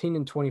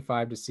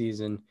 13-25 to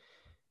season,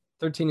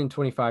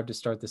 13-25 to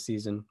start the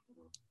season.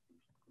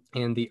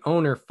 And the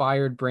owner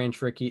fired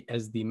Branch Rickey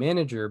as the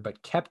manager,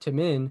 but kept him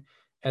in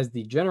as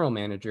the general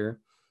manager.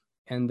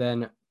 And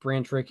then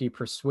Branch Rickey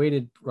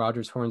persuaded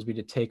Rogers Hornsby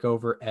to take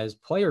over as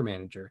player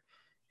manager.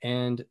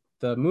 And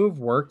the move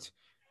worked.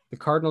 The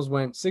Cardinals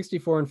went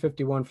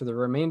 64-51 for the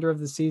remainder of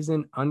the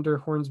season under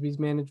Hornsby's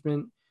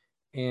management.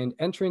 And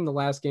entering the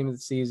last game of the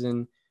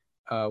season,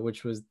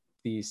 which was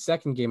the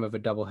second game of a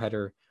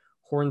doubleheader,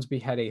 Hornsby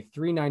had a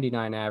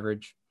 .399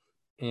 average.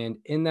 And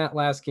in that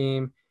last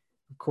game,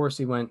 of course,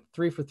 he went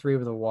 3 for 3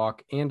 with a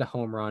walk and a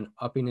home run,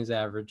 upping his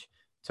average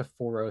to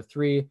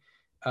 .403,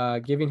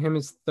 giving him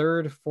his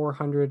third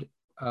 .400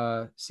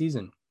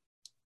 season.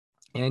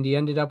 And he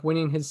ended up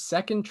winning his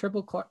second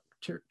triple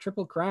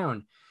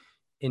crown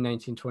in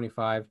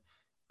 1925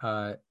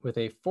 with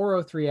a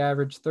 .403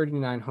 average,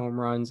 39 home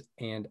runs,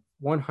 and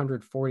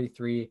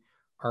 143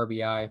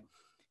 RBI.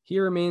 He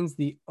remains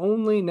the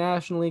only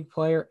National League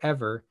player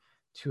ever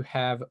to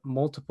have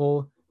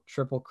multiple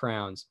triple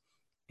crowns.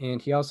 And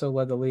he also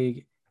led the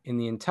league in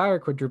the entire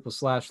quadruple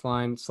slash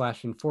line,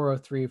 slashing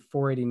 .403,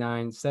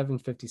 .489,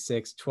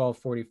 .756,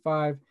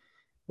 .1245.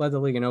 Led the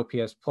league in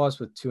OPS plus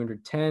with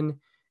 210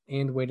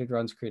 and weighted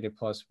runs created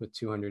plus with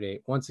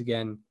 208. Once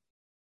again,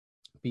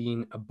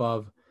 being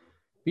above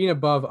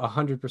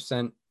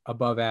 100%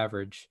 above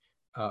average,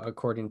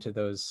 according to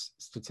those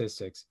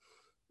statistics.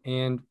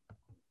 And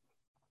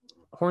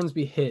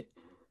Hornsby hit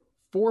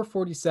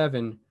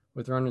 .447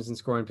 with runners in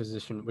scoring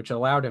position, which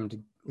allowed him to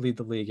lead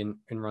the league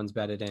in runs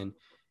batted in.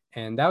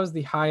 And that was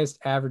the highest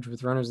average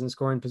with runners in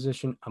scoring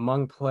position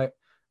among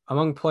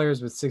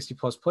players with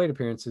 60-plus plate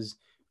appearances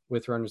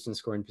with runners in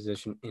scoring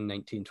position in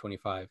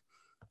 1925.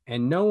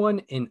 And no one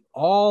in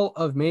all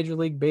of Major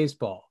League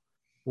Baseball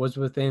was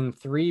within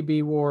 3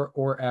 B WAR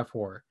or F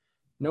WAR.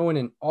 No one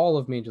in all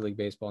of Major League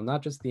Baseball,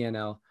 not just the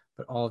NL,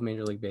 but all of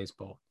Major League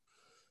Baseball.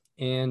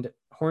 And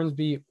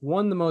Hornsby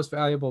won the Most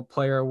Valuable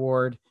Player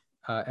award,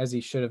 as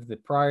he should have the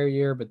prior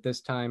year, but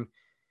this time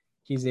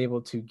he's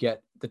able to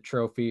get the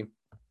trophy.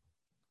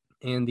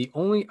 And the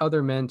only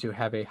other men to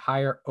have a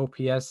higher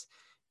OPS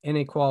in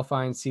a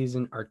qualifying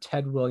season are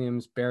Ted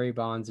Williams, Barry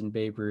Bonds, and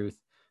Babe Ruth.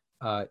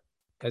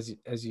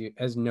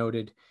 As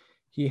noted,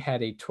 he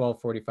had a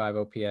 1245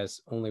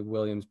 OPS. Only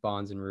Williams,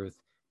 Bonds, and Ruth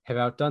have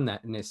outdone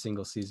that in a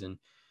single season.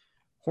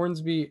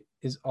 Hornsby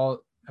is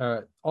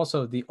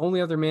also the only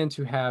other man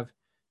to have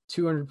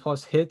 200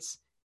 plus hits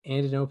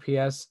and an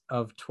OPS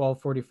of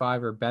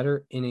 1245 or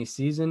better in a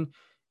season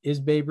is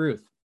Babe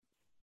Ruth.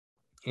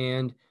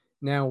 And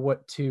now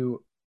what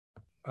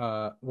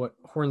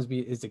Hornsby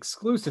is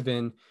exclusive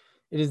in,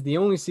 it is the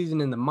only season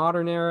in the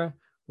modern era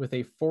with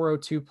a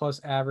 402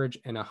 plus average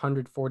and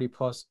 140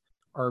 plus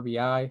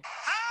RBI.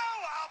 How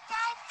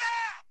about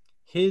that?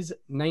 His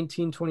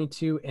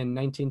 1922 and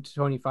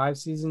 1925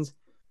 seasons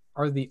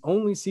are the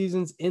only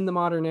seasons in the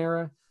modern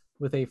era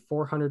with a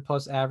 400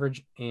 plus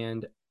average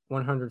and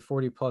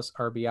 140 plus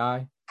RBI. How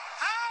about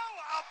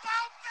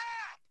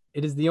that?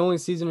 It is the only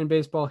season in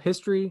baseball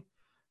history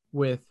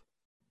with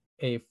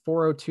a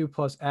 402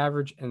 plus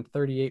average and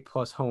 38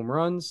 plus home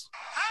runs.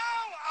 How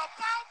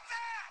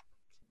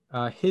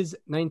about that? His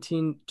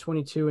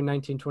 1922 and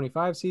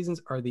 1925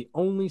 seasons are the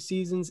only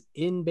seasons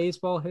in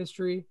baseball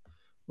history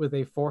with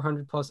a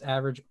 400 plus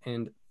average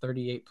and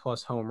 38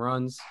 plus home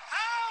runs. How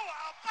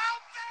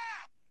about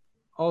that?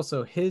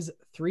 Also, his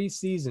 3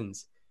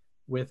 seasons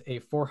with a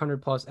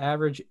 400 plus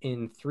average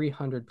in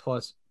 300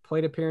 plus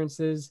plate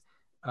appearances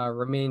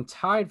remain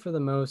tied for the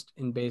most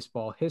in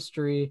baseball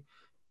history.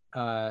 How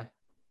about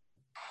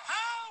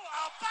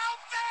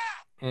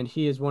that? And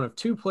he is one of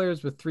 2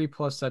 players with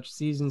 3+ such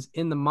seasons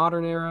in the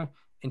modern era,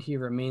 and he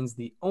remains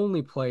the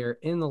only player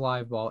in the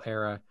live ball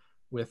era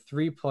with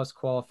 3+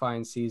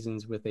 qualifying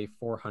seasons with a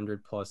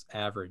 400 plus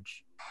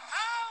average. How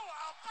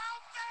about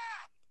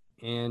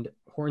that? And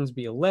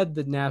Hornsby led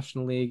the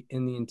National League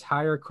in the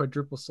entire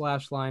quadruple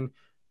slash line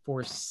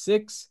for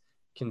 6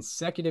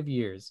 consecutive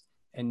years,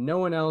 and no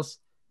one else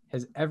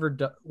has ever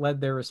led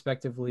their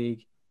respective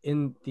league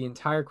in the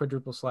entire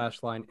quadruple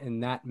slash line in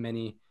that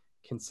many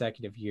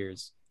consecutive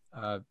years.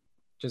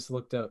 Just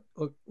looked at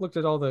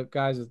all the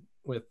guys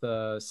with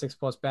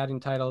 6+ batting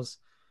titles.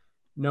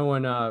 No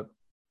one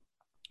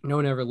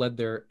ever led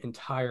their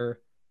entire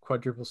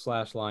quadruple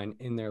slash line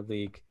in their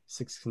league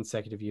 6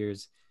 consecutive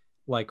years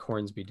like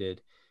Hornsby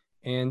did.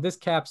 And this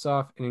caps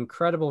off an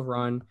incredible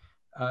run,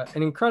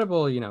 an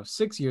incredible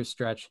 6-year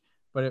stretch.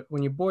 But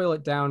when you boil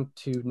it down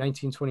to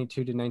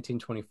 1922 to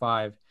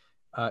 1925,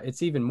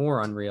 it's even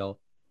more unreal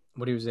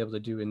what he was able to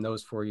do in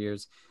those 4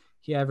 years.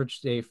 He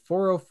averaged a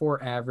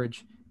 404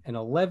 average, an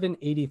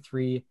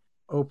 1183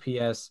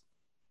 OPS,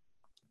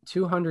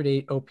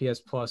 208 OPS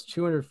plus,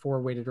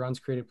 204 weighted runs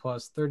created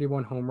plus,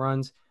 31 home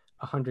runs,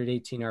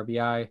 118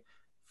 RBI,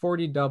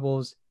 40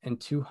 doubles, and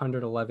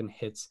 211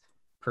 hits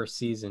per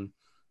season.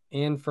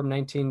 And from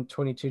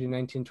 1922 to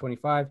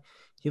 1925,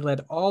 he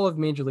led all of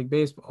Major League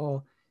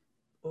Baseball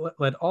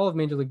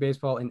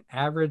in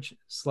average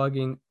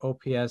slugging,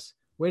 OPS,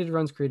 weighted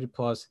runs created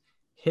plus,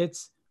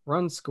 hits,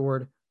 runs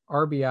scored,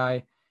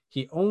 RBI.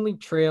 He only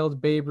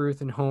trailed Babe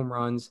Ruth in home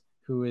runs,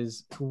 who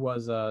was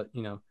the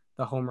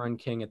home run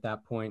king at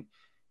that point.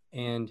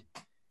 And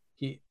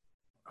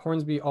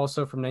Hornsby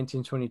also from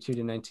 1922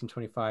 to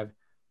 1925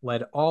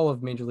 led all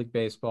of Major League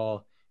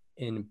Baseball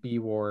in B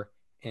WAR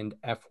and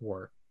F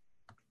WAR.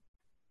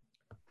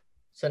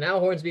 So now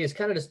Hornsby is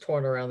kind of just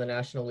torn around the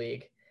National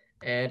League.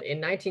 And in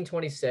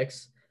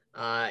 1926,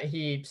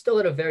 he still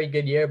had a very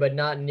good year, but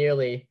not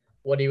nearly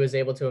what he was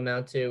able to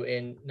amount to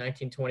in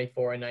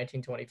 1924 and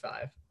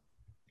 1925.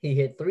 He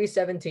hit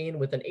 .317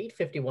 with an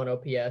 .851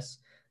 OPS.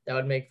 That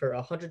would make for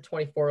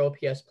 124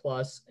 OPS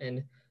plus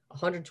and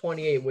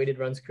 128 weighted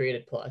runs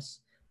created plus.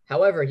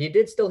 However, he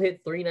did still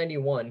hit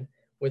 .391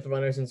 with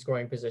runners in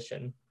scoring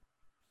position.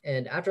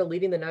 And after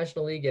leading the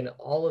National League in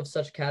all of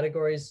such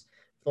categories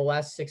for the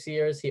last 6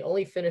 years, he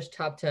only finished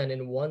top 10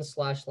 in one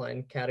slash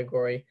line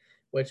category,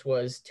 which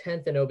was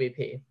 10th in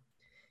OBP.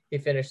 He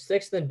finished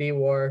 6th in B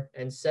WAR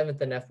and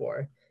 7th in F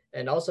WAR,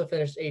 and also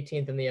finished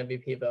 18th in the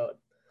MVP vote.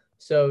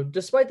 So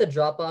despite the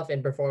drop-off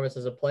in performance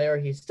as a player,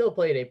 he still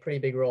played a pretty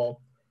big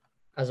role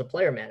as a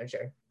player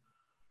manager.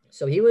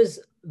 So he was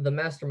the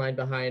mastermind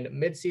behind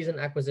midseason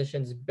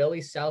acquisitions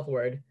Billy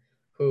Southward,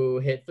 who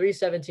hit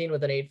 .317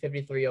 with an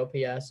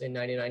 .853 OPS in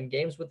 99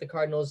 games with the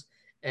Cardinals,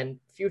 and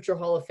future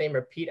Hall of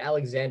Famer Pete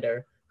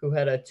Alexander, who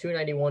had a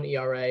 .291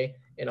 ERA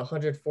in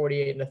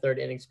 148 and a third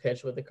innings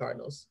pitched with the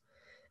Cardinals.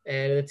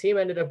 And the team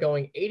ended up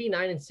going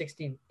 89 and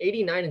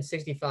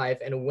 65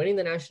 and winning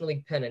the National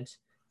League pennant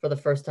for the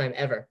first time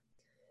ever.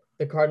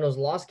 The Cardinals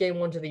lost Game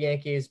 1 to the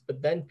Yankees,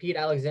 but then Pete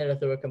Alexander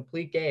threw a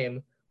complete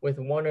game with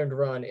one earned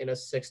run in a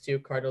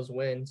 6-2 Cardinals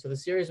win. So the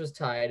series was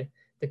tied.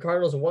 The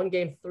Cardinals won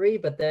Game 3,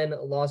 but then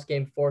lost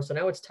Game 4, so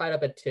now it's tied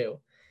up at 2.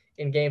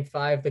 In Game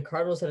 5, the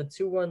Cardinals had a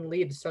 2-1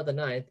 lead to start the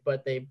ninth,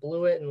 but they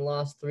blew it and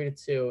lost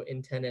 3-2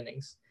 in 10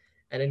 innings.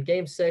 And in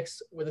Game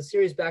 6, with the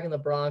series back in the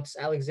Bronx,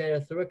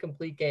 Alexander threw a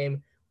complete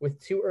game with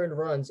 2 earned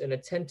runs in a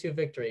 10-2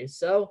 victory.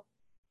 So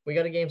we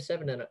got a Game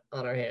 7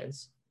 on our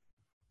hands.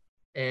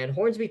 And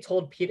Hornsby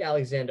told Pete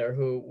Alexander,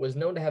 who was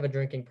known to have a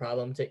drinking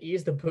problem, to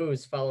ease the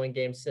booze following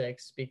Game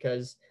 6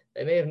 because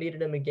they may have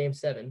needed him in Game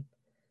 7.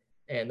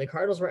 And the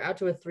Cardinals were out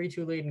to a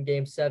 3-2 lead in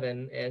Game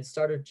 7, and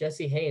starter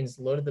Jesse Haynes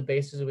loaded the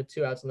bases with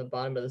 2 outs in the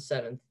bottom of the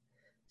 7th.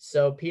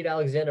 So Pete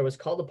Alexander was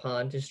called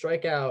upon to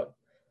strike out,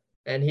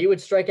 and he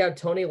would strike out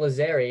Tony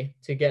Lazzeri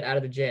to get out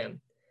of the jam.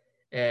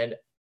 And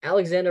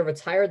Alexander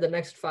retired the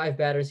next 5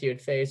 batters he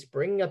would face,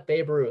 bringing up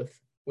Babe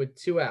Ruth with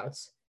 2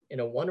 outs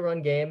in a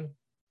 1-run game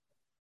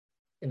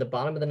in the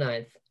bottom of the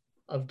 9th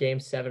of Game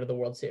 7 of the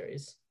World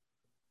Series.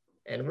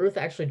 And Ruth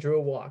actually drew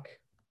a walk.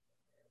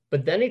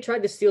 But then he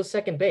tried to steal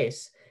second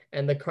base,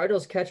 and the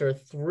Cardinals catcher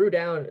threw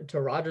down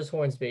to Rogers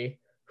Hornsby,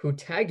 who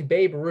tagged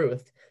Babe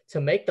Ruth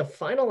to make the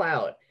final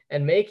out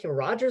and make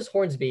Rogers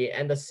Hornsby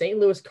and the St.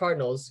 Louis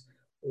Cardinals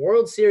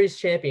World Series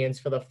champions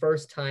for the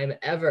first time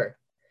ever.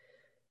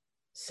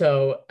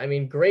 So, I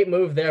mean, great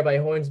move there by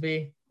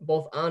Hornsby,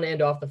 both on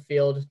and off the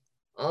field.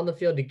 On the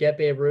field to get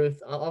Babe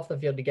Ruth, off the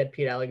field to get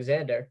Pete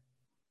Alexander.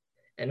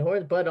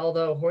 But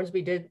although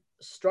Hornsby did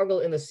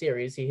struggle in the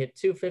series, he hit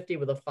 .250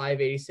 with a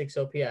 .586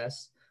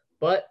 OPS,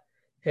 but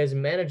his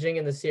managing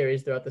in the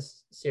series throughout the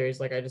series,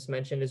 like I just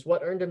mentioned, is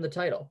what earned him the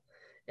title.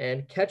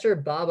 And catcher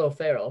Bob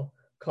O'Farrell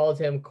called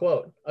him,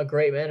 quote, a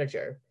great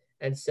manager,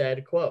 and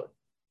said, quote,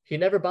 he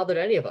never bothered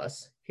any of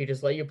us. He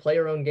just let you play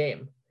your own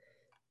game.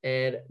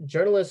 And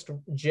journalist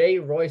J.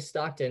 Roy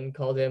Stockton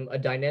called him a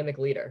dynamic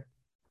leader.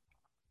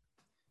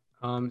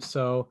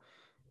 So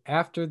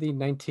after the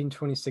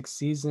 1926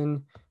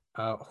 season,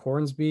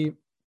 Hornsby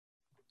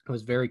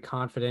was very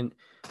confident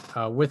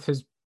with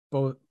his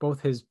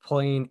both his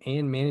playing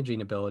and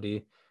managing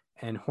ability,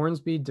 and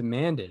Hornsby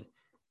demanded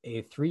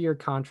a 3-year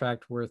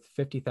contract worth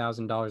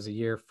 $50,000 a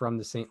year from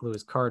the St.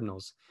 Louis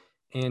Cardinals.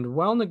 And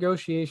while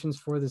negotiations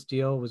for this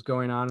deal was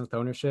going on with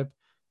ownership,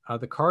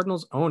 the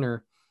Cardinals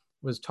owner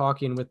was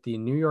talking with the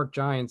New York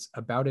Giants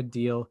about a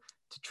deal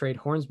to trade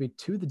Hornsby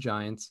to the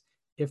Giants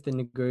if the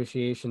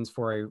negotiations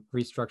for a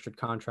restructured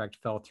contract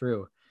fell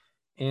through.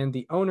 And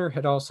the owner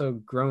had also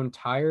grown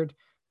tired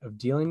of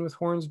dealing with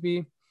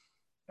Hornsby,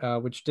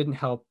 which didn't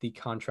help the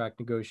contract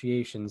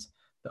negotiations.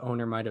 The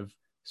owner might have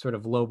sort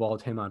of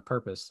lowballed him on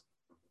purpose.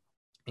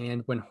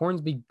 And when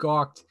Hornsby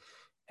gawked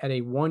at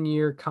a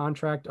 1-year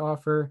contract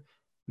offer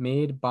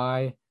made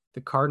by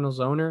the Cardinals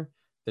owner,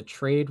 the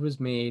trade was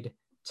made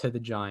to the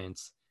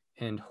Giants.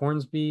 And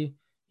Hornsby,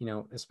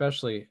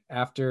 especially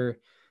after,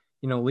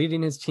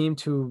 leading his team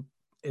to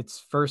its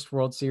first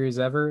World Series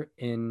ever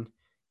in,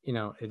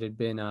 it had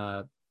been,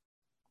 I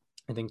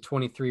think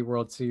 23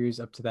 World Series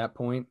up to that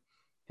point,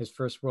 his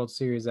first World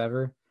Series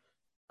ever,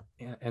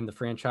 and the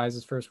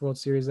franchise's first World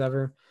Series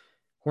ever.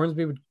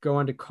 Hornsby would go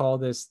on to call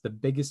this the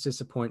biggest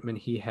disappointment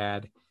he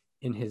had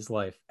in his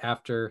life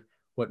after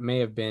what may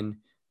have been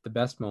the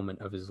best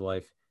moment of his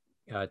life,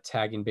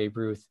 tagging Babe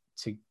Ruth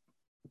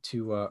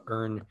to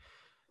earn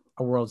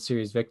a World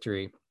Series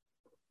victory.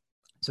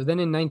 So then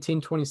in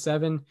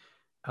 1927,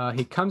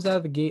 he comes out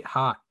of the gates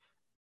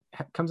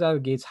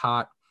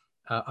hot.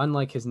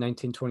 Unlike his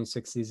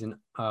 1926 season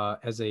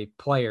as a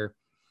player,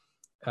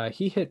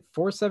 he hit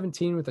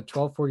 .417 with a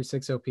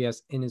 1246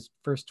 OPS in his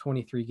first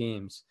 23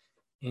 games.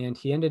 And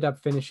he ended up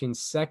finishing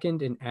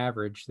second in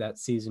average that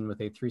season with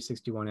a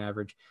 .361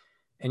 average.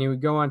 And he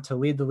would go on to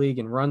lead the league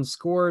in runs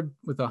scored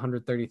with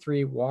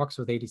 133, walks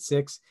with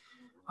 86,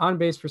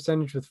 on-base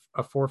percentage with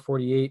a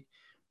 .448,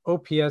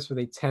 OPS with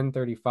a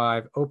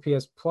 .1035,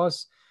 OPS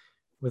plus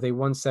with a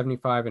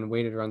 .175, and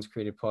weighted runs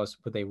created plus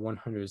with a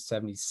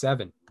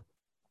 .177.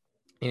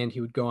 And he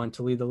would go on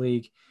to lead the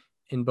league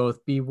in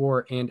both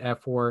B-WAR and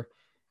F-WAR,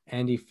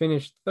 and he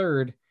finished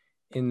third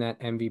in that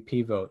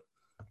MVP vote.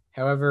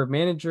 However, the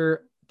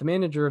manager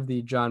of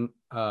the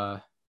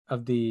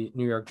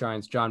New York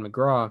Giants, John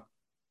McGraw,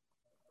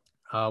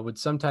 would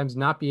sometimes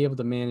not be able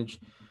to manage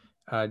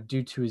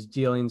due to his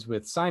dealings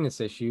with sinus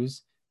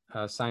issues.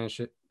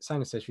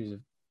 Sinus issues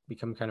have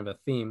become kind of a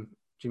theme.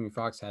 Jimmy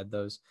Fox had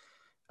those.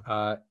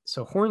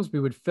 So Hornsby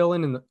would fill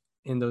in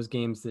those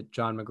games that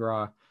John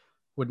McGraw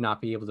would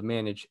not be able to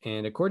manage.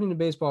 And according to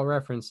Baseball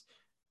Reference,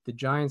 the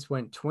Giants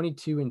went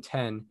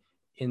 22-10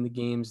 in the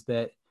games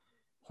that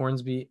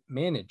Hornsby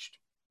managed.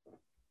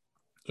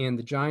 And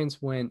the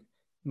Giants went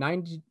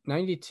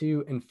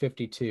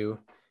 92-52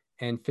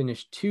 and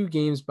finished 2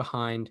 games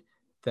behind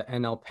the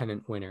NL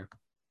pennant winner.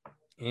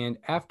 And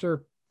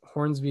after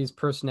Hornsby's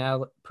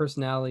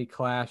personality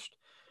clashed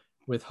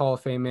with Hall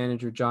of Fame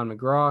manager John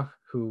McGraw,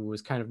 who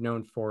was kind of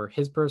known for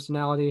his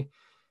personality,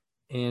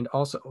 and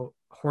also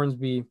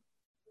Hornsby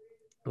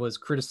was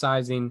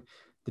criticizing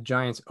the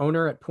Giants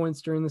owner at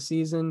points during the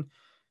season.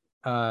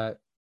 And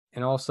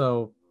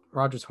also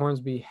Rogers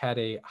Hornsby had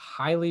a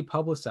highly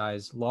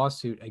publicized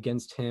lawsuit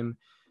against him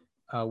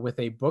with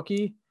a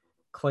bookie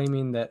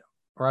claiming that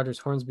Rogers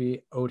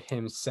Hornsby owed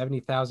him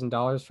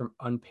 $70,000 from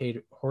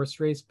unpaid horse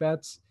race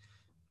bets.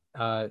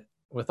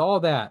 With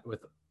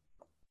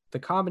the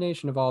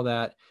combination of all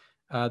that,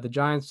 the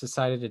Giants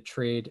decided to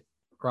trade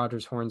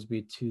Rogers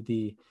Hornsby to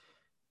the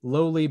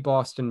lowly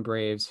Boston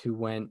Braves, who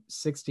went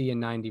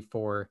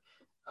 60-94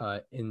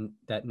 in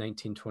that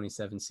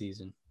 1927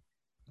 season.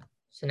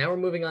 So now we're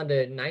moving on to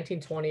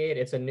 1928.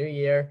 It's a new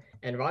year,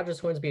 and Rogers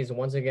Hornsby is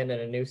once again in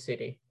a new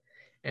city.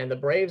 And the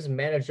Braves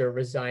manager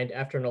resigned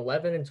after an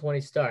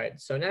 11-20 start.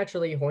 So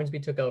naturally,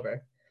 Hornsby took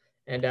over.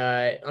 And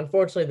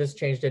unfortunately, this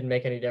change didn't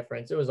make any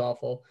difference. It was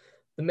awful.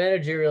 The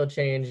managerial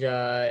change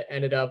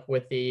ended up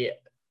with the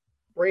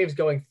Braves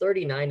going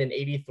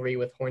 39-83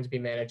 with Hornsby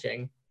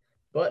managing.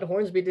 But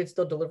Hornsby did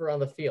still deliver on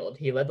the field.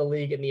 He led the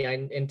league in the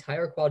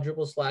entire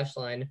quadruple slash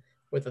line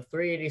with a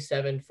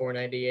 .387,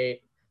 .498,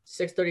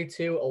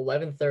 .632,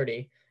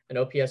 .1130, an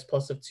OPS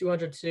plus of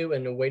 202,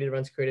 and a weighted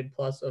runs created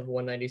plus of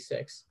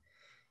 196.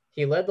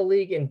 He led the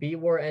league in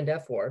B-WAR and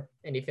F-WAR,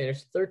 and he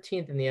finished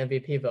 13th in the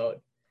MVP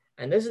vote.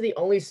 And this is the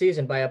only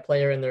season by a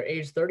player in their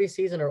age 30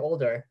 season or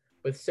older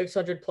with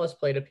 600 plus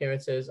plate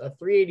appearances, a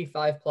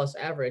 .385 plus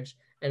average,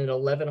 and an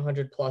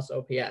 1100 plus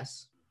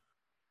OPS.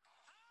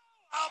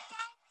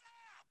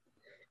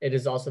 It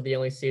is also the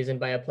only season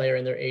by a player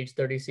in their age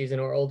 30 season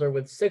or older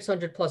with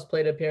 600 plus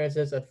plate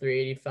appearances, a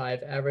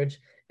 .385 average,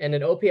 and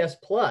an OPS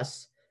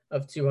plus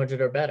of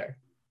 200 or better.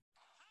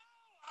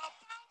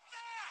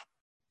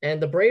 And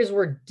the Braves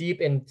were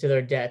deep into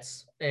their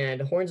debts,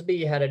 and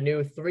Hornsby had a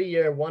new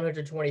 3-year,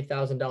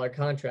 $120,000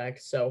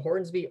 contract. So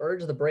Hornsby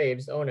urged the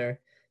Braves owner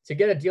to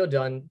get a deal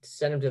done to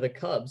send him to the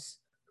Cubs,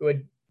 who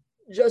had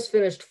just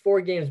finished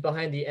 4 games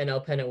behind the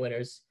NL pennant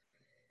winners.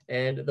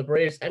 And the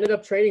Braves ended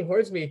up trading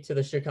Hornsby to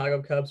the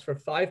Chicago Cubs for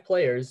 5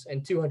 players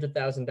and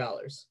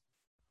 $200,000.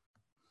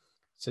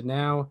 So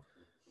now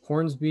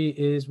Hornsby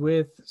is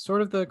with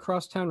sort of the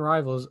crosstown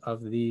rivals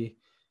of the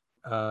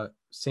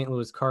St.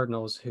 Louis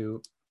Cardinals,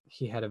 who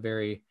he had a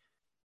very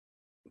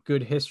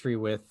good history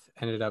with,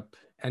 ended up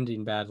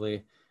ending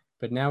badly.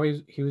 But now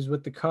he was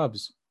with the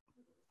Cubs.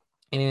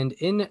 And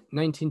in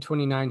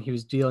 1929, he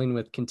was dealing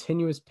with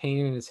continuous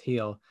pain in his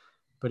heel,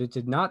 but it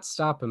did not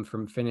stop him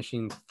from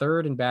finishing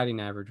third in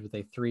batting average with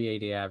a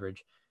 .380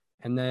 average.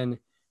 And then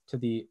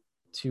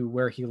to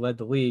where he led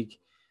the league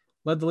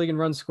in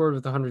runs scored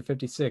with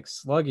 156,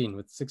 slugging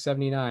with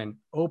 679,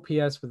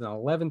 OPS with an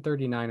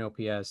 1139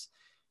 OPS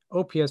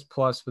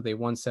plus with a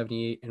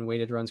 178, and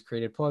weighted runs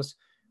created plus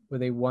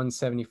with a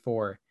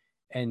 174.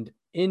 And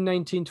in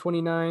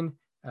 1929,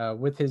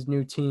 with his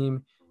new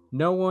team,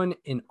 no one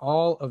in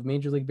all of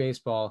Major League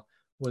Baseball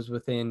was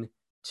within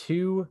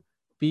 2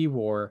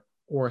 B-WAR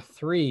or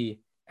 3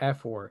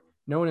 F-WAR.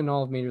 No one in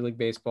all of Major League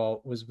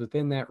Baseball was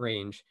within that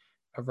range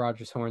of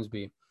Rogers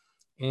Hornsby.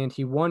 And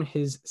he won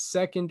his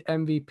second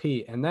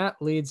MVP. And that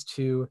leads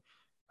to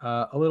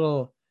a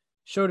little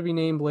show to be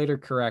named later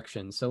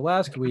correction. So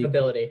last week,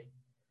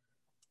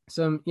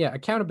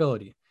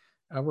 accountability.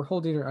 We're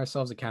holding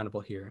ourselves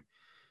accountable here.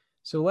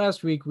 So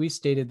last week we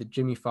stated that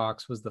Jimmy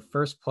Fox was the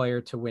first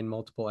player to win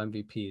multiple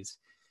MVPs.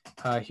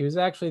 He was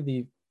actually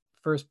the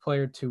first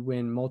player to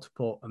win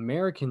multiple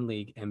American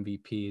League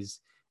MVPs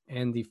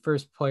and the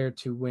first player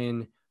to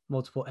win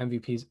multiple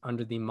MVPs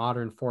under the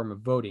modern form of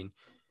voting.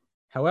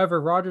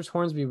 However, Rogers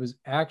Hornsby was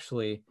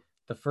actually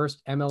the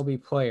first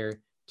MLB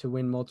player to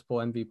win multiple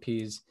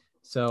MVPs.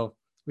 So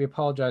we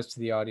apologize to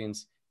the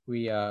audience.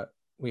 We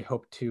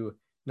hope to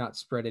not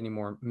spread any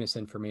more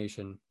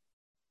misinformation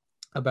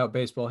about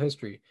baseball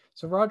history.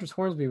 So Rogers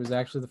Hornsby was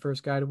actually the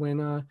first guy to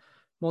win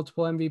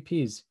multiple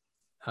MVPs,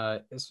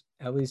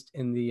 at least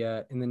in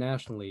the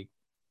National League.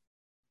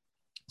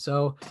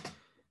 So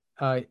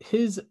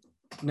his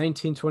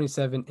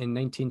 1927 and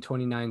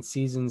 1929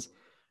 seasons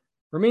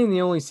remain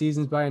the only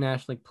seasons by a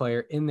National League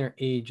player in their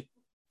age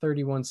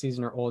 31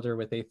 season or older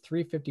with a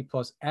 350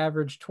 plus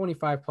average,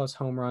 25 plus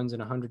home runs, and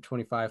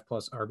 125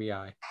 plus RBI.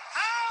 How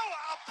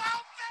about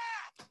that?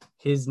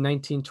 His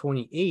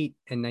 1928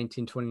 and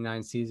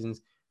 1929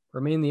 seasons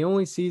remain the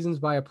only seasons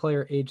by a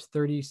player age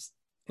 30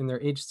 in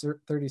their age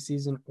 30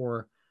 season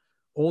or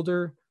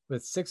older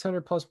with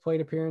 600 plus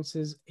plate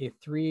appearances, a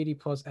 380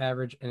 plus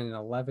average, and an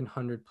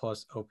 1100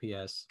 plus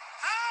OPS. How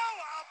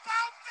about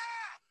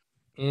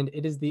that? And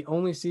it is the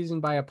only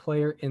season by a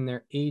player in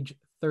their age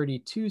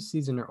 32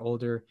 season or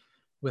older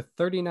with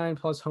 39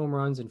 plus home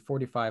runs and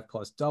 45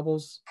 plus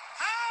doubles.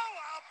 How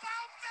about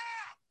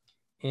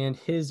that? And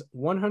his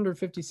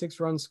 156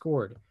 runs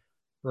scored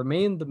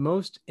remained the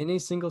most in a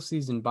single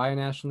season by a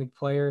National League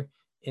player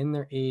in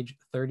their age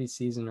 30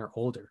 season or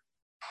older.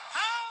 How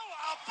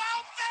about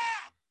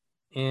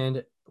that?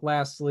 And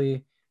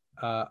lastly,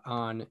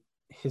 on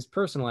his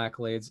personal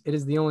accolades, it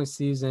is the only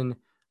season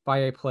by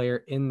a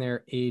player in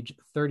their age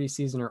 30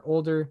 season or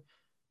older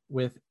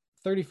with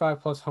 35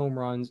 plus home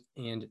runs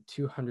and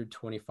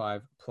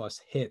 225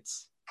 plus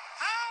hits.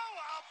 How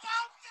about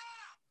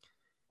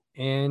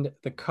that? And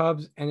the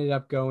Cubs ended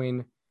up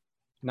going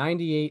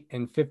 98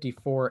 and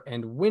 54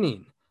 and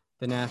winning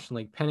the National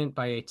League pennant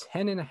by a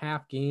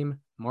 10.5 game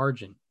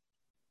margin.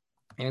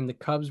 And the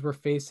Cubs were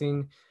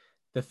facing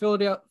the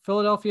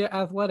Philadelphia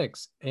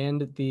Athletics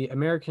and the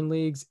American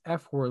League's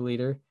F4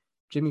 leader,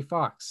 Jimmy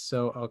Fox.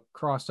 So a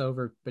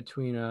crossover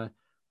between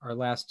our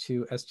last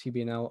two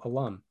STBNL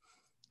alum.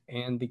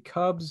 And the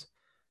Cubs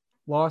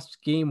lost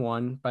game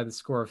 1 by the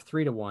score of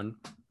 3-1.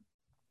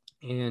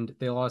 And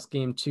they lost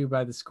game 2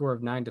 by the score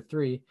of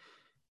 9-3.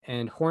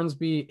 And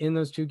Hornsby in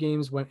those two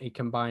games went a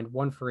combined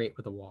 1 for 8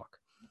 with a walk.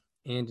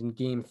 And in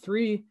game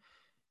 3,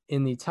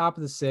 in the top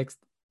of the 6th,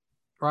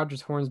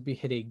 Rogers Hornsby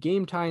hit a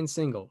game-tying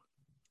single.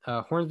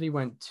 Hornsby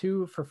went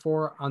 2 for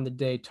 4 on the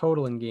day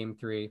total in game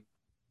 3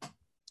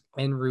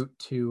 en route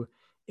to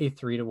a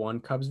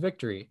 3-1 Cubs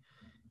victory.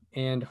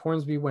 And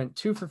Hornsby went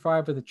 2 for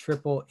 5 with a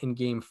triple in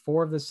game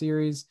 4 of the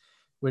series,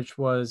 which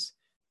was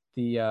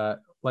the,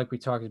 like we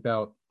talked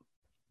about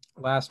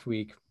last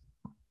week,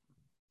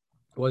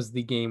 was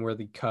the game where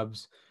the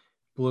Cubs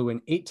blew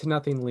an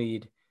 8-0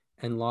 lead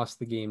and lost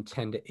the game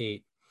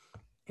 10-8.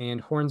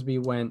 And Hornsby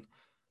went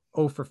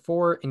 0 for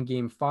 4 in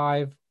game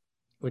 5,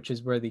 which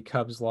is where the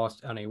Cubs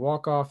lost on a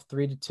walk-off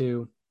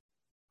 3-2,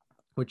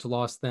 which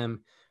lost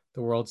them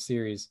the World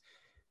Series.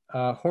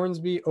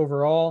 Hornsby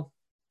overall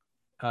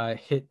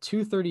hit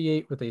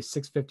 .238 with a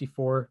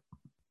 654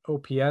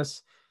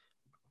 OPS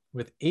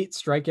with 8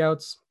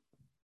 strikeouts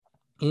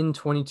in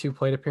 22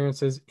 plate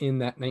appearances in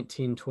that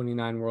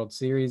 1929 World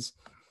Series.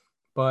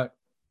 But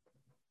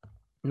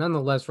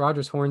nonetheless,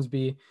 Rogers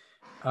Hornsby,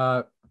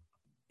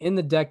 in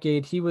the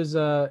decade, he was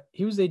a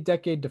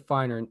decade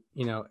definer,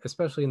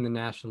 especially in the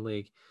National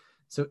League.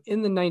 So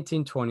in the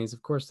 1920s,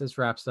 of course, this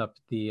wraps up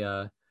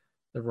the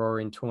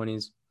Roaring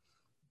 20s.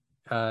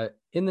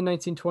 In the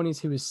 1920s,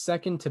 he was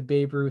second to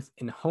Babe Ruth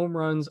in home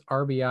runs,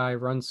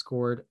 RBI, runs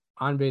scored,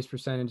 on-base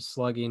percentage,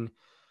 slugging,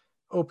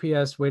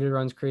 OPS, weighted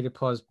runs created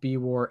plus,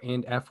 B-WAR,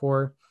 and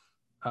F-WAR.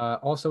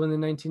 Also in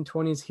the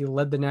 1920s, he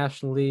led the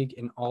National League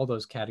in all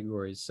those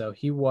categories. So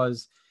he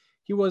was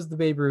the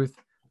Babe Ruth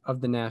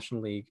of the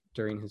National League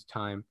during his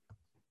time.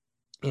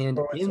 And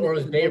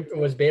was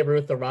Babe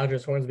Ruth the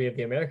Rogers Hornsby of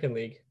the American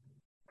League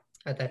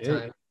at that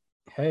time?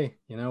 Hey,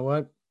 you know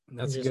what?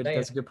 That's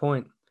a good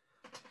point.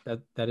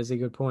 That is a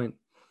good point.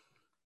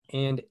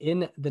 And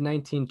in the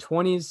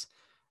 1920s,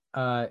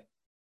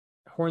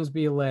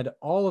 Hornsby led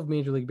all of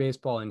Major League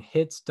Baseball in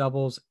hits,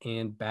 doubles,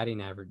 and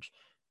batting average.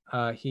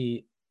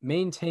 He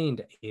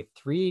maintained a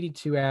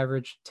 382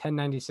 average,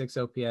 1096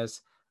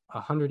 OPS,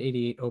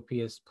 188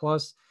 OPS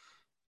plus,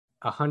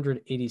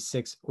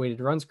 186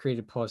 weighted runs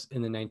created plus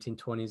in the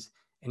 1920s.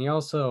 And he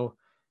also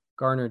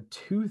garnered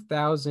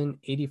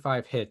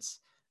 2,085 hits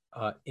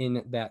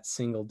in that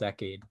single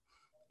decade.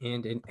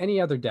 And in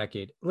any other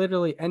decade,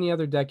 literally any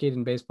other decade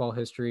in baseball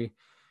history,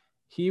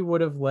 he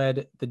would have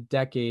led the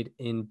decade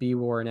in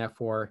B-WAR and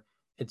F-WAR.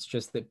 It's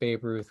just that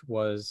Babe Ruth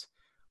was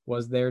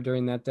there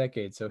during that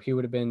decade. So he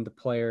would have been the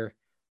player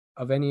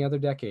of any other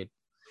decade.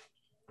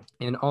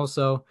 And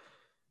also,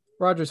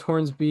 Rogers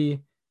Hornsby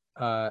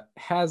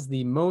has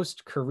the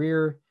most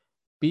career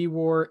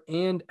B-WAR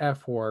and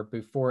F-WAR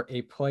before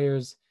a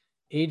player's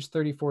age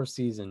 34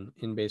 season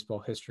in baseball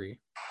history.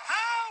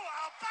 How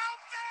about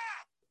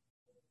that?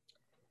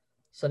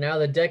 So now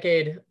the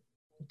decade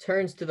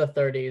turns to the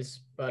 30s,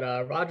 but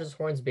Rogers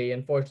Hornsby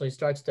unfortunately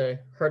starts to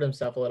hurt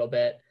himself a little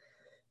bit.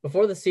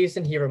 Before the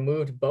season, he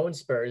removed bone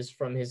spurs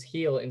from his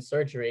heel in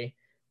surgery,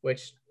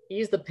 which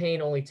eased the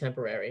pain only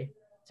temporarily.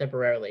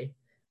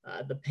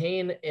 The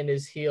pain in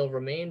his heel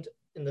remained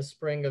in the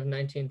spring of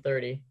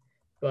 1930,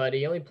 but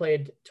he only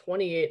played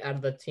 28 out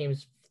of the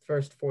team's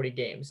first 40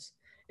 games.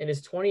 In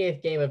his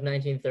 28th game of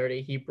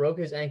 1930, he broke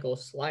his ankle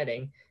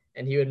sliding,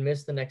 and he would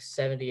miss the next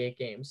 78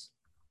 games.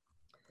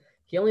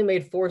 He only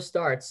made 4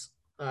 starts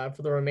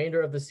for the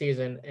remainder of the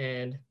season,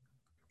 and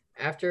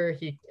I'm going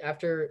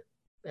to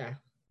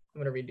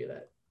redo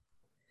that.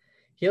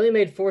 He only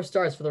made 4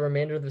 starts for the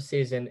remainder of the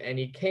season, and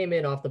he came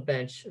in off the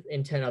bench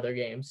in 10 other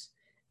games.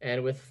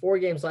 And with 4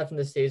 games left in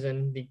the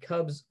season, the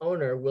Cubs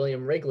owner,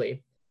 William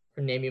Wrigley,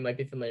 a name you might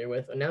be familiar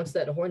with, announced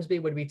that Hornsby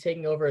would be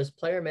taking over as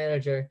player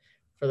manager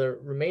for the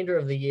remainder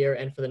of the year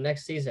and for the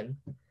next season.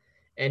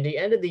 And he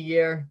ended the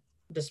year,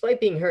 despite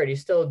being hurt, he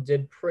still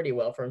did pretty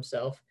well for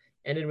himself.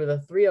 Ended with a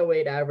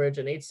 308 average,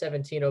 an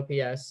 817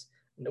 OPS,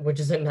 which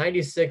is a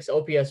 96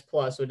 OPS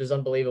plus, which is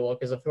unbelievable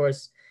because, of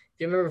course,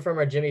 if you remember from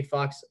our Jimmy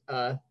Fox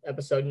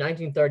episode,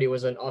 1930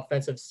 was an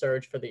offensive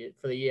surge for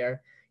the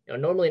year.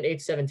 Normally an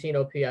 817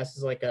 OPS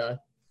is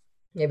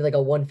maybe like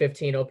a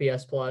 115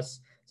 OPS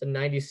plus. It's a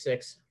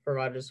 96 for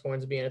Rogers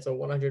Hornsby, and it's a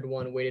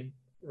 101 weighted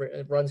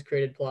runs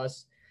created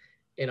plus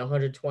in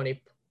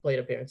 120 plate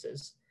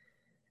appearances.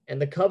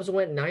 And the Cubs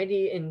went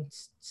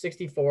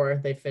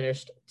 90-64. They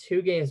finished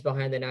 2 games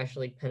behind the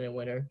National League pennant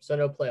winner, so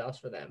no playoffs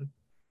for them.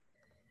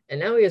 And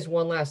now he has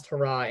one last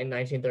hurrah in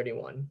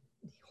 1931.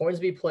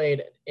 Hornsby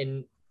played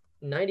in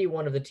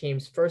 91 of the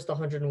team's first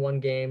 101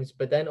 games,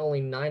 but then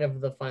only 9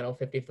 of the final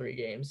 53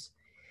 games.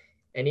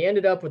 And he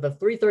ended up with a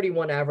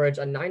 331 average,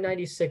 a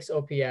 996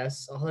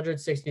 OPS,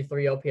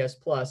 163 OPS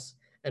plus,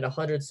 and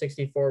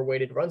 164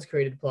 weighted runs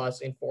created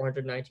plus in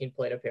 419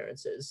 plate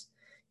appearances.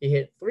 He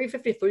hit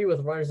 353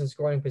 with runners in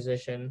scoring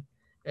position,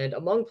 and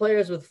among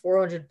players with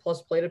 400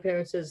 plus plate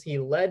appearances, he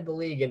led the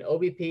league in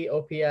OBP,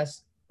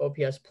 OPS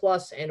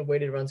plus, and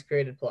weighted runs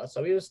created plus.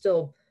 So he was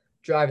still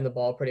driving the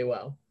ball pretty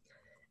well.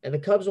 And the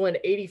Cubs went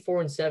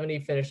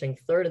 84-70, finishing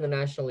 3rd in the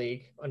National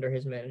League under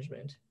his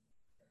management.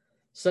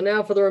 So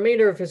now for the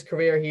remainder of his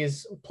career,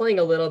 he's playing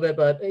a little bit,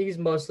 but he's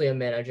mostly a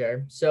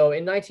manager. So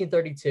in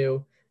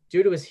 1932,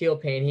 due to his heel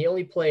pain, he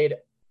only played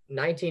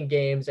 19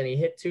 games and he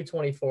hit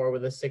 224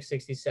 with a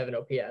 667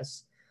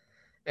 OPS.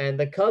 And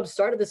the Cubs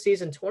started the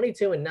season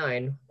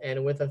 22-9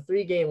 and with a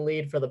 3-game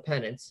lead for the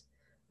pennant.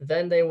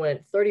 Then they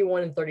went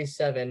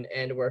 31-37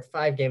 and were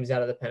 5 games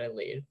out of the pennant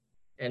lead.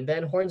 And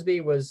then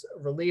Hornsby was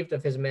relieved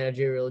of his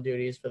managerial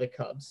duties for the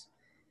Cubs.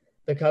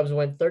 The Cubs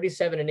went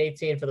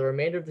 37-18 for the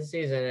remainder of the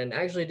season and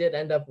actually did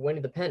end up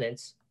winning the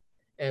pennant.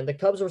 And the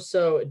Cubs were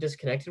so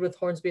disconnected with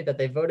Hornsby that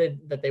they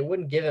voted that they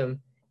wouldn't give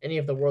him any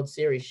of the World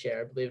Series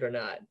share, believe it or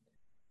not.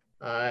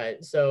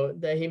 So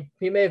that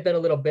he may have been a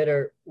little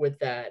bitter with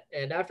that.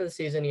 And after the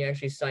season, he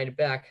actually signed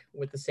back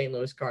with the St.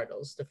 Louis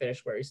Cardinals to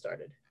finish where he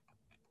started.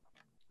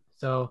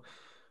 So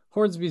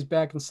Hornsby's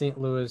back in St.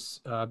 Louis,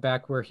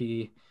 back where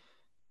he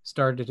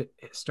started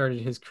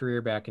his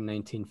career back in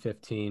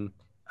 1915,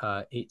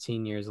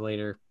 18 years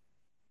later.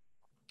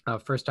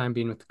 First time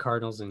being with the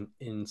Cardinals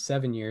in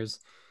 7 years.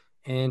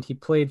 And he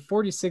played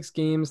 46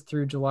 games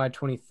through July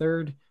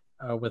 23rd,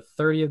 with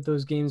 30 of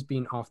those games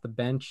being off the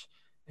bench.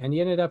 And he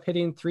ended up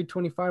hitting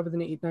 325 with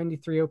an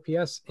 893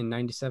 OPS in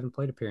 97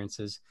 plate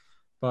appearances.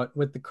 But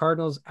with the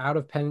Cardinals out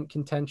of pennant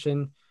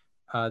contention,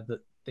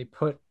 they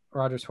put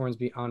Rogers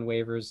Hornsby on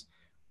waivers,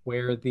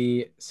 where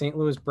the St.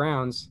 Louis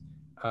Browns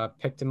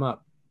picked him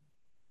up.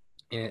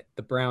 And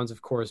the Browns,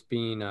 of course,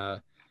 being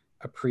a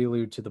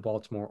prelude to the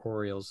Baltimore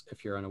Orioles,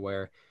 if you're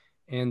unaware.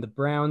 And the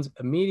Browns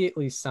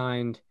immediately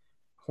signed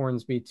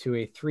Hornsby to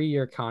a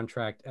 3-year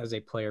contract as a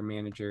player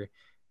manager.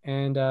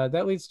 And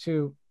that leads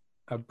to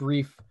a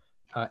brief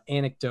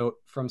anecdote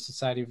from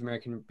Society of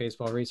American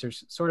Baseball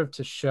Research, sort of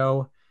to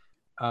show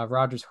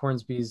Rogers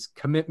Hornsby's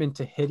commitment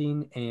to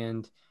hitting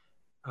and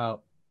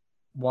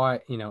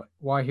why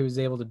he was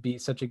able to be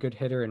such a good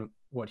hitter and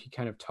what he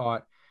kind of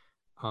taught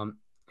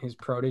his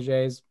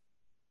proteges.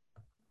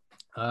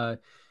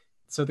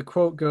 So the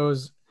quote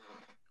goes,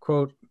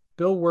 quote,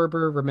 "Bill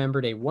Werber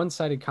remembered a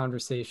one-sided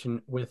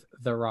conversation with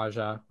the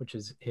Raja," which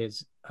is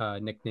his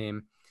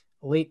nickname,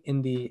 late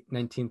in the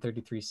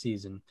 1933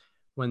 season,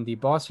 when the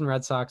Boston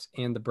Red Sox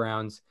and the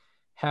Browns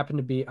happened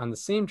to be on the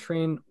same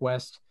train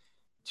west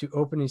to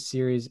open a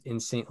series in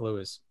St.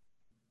 Louis.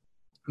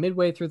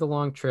 Midway through the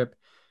long trip,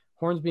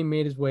 Hornsby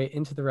made his way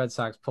into the Red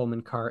Sox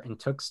Pullman car and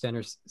took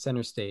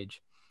center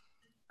stage.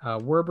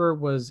 Werber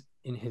was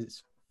in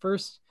his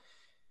first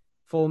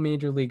full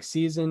major league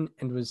season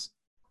and was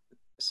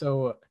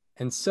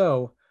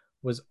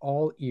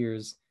all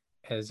ears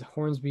as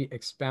Hornsby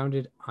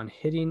expounded on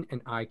hitting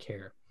and eye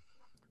care.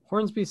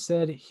 Hornsby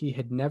said he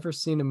had never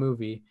seen a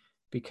movie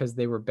because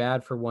they were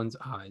bad for one's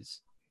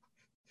eyes.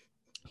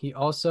 He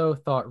also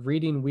thought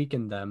reading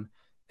weakened them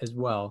as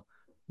well,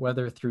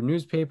 whether through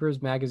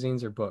newspapers,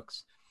 magazines, or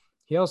books.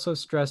 He also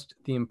stressed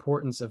the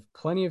importance of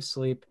plenty of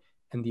sleep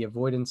and the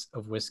avoidance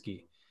of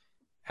whiskey.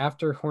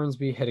 After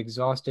Hornsby had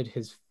exhausted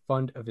his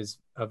fund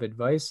of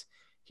advice,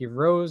 he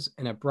rose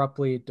and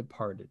abruptly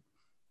departed.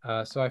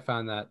 So I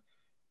found that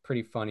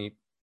pretty funny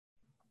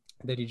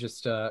that he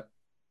just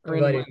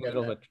randomly in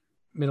the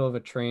middle of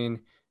a train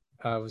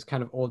was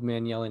kind of old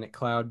man yelling at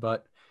cloud,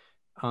 but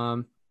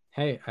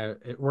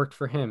it worked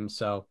for him.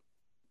 So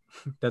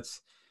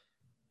that's,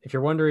 if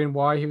you're wondering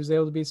why he was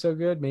able to be so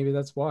good, maybe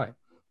that's why.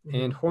 Mm-hmm.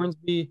 And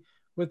Hornsby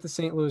with the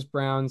St. Louis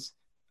Browns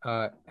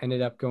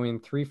ended up going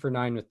 3 for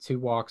 9 with 2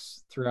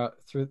 walks through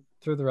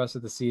the rest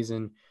of the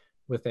season,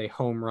 with a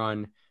home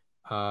run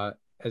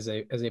as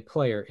a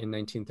player in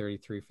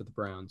 1933 for the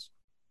Browns.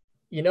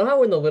 You know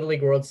how in the Little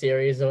League World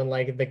Series, when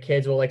like the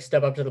kids will like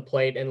step up to the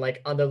plate and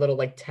like on their little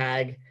like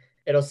tag,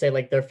 it'll say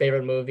like their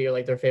favorite movie or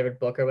like their favorite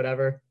book or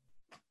whatever.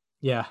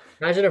 Yeah.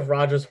 Imagine if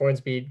Rogers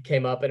Hornsby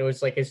came up and it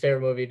was like his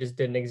favorite movie just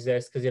didn't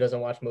exist because he doesn't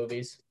watch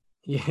movies.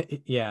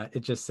 Yeah.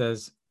 It just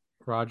says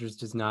Rogers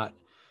does not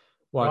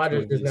watch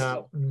movies. Does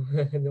not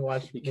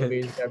watch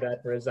movies. They're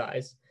bad for his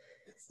eyes.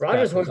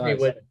 Rogers Hornsby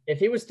would, if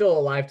he was still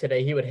alive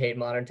today, he would hate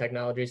modern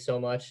technology so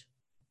much.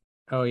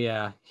 Oh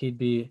yeah, he'd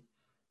be.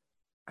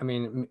 I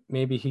mean,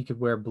 maybe he could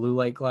wear blue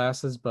light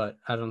glasses, but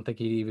I don't think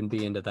he'd even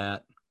be into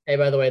that. Hey,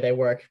 by the way, they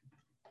work.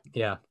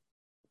 Yeah.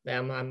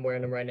 I'm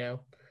wearing them right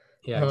now.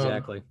 Yeah,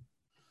 exactly.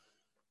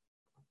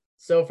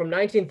 So from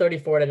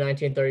 1934 to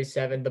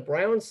 1937, the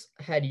Browns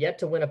had yet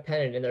to win a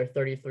pennant in their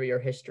 33-year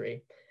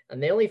history,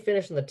 and they only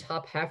finished in the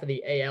top half of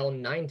the AL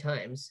 9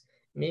 times,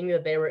 meaning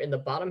that they were in the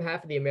bottom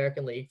half of the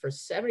American League for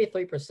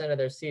 73% of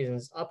their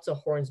seasons, up to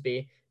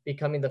Hornsby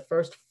becoming the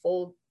first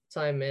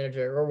full-time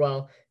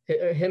manager,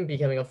 him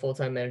becoming a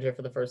full-time manager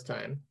for the first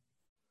time.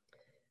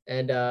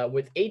 And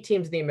with 8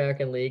 teams in the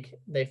American League,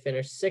 they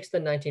finished 6th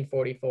in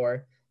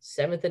 1944,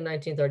 7th in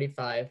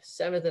 1935,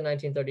 7th in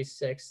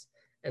 1936,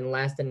 and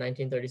last in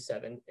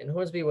 1937. And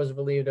Hornsby was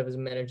relieved of his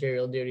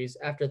managerial duties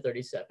after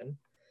 37.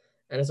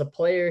 And as a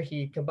player,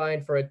 he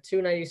combined for a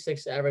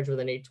 296 average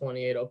with an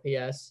 828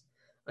 OPS,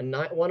 a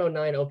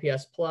 109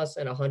 OPS plus,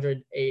 and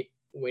 108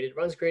 weighted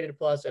runs created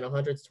plus, and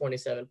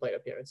 127 plate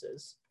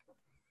appearances.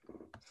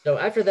 So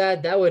after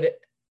that, that would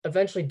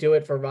eventually do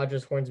it for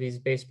Rogers Hornsby's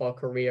baseball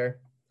career.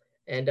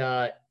 And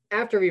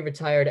after he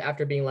retired,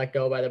 after being let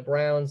go by the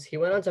Browns, he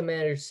went on to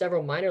manage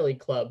several minor league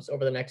clubs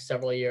over the next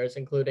several years,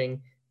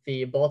 including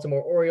the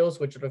Baltimore Orioles,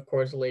 which would of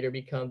course later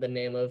become the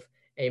name of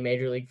a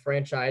major league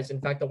franchise.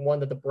 In fact, the one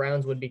that the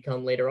Browns would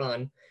become later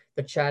on,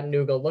 the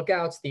Chattanooga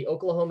Lookouts, the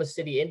Oklahoma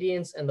City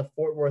Indians, and the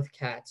Fort Worth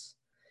Cats.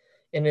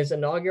 In his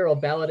inaugural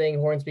balloting,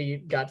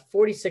 Hornsby got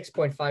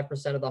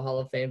 46.5% of the Hall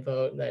of Fame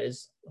vote. That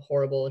is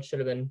horrible. It should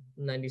have been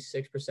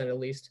 96% at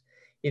least.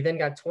 He then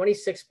got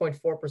 26.4%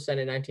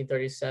 in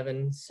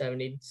 1937,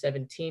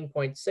 17.6%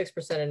 in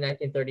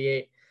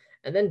 1938,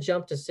 and then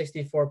jumped to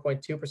 64.2%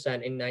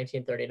 in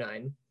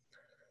 1939.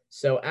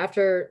 So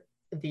after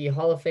the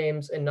Hall of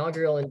Fame's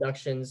inaugural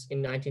inductions in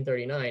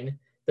 1939,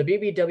 the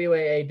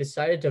BBWAA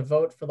decided to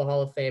vote for the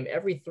Hall of Fame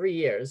every 3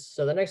 years.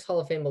 So the next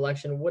Hall of Fame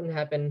election wouldn't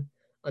happen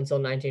until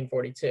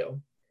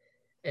 1942.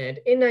 And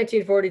in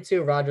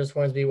 1942, Rogers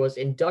Hornsby was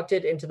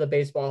inducted into the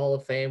Baseball Hall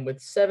of Fame with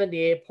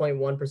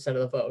 78.1% of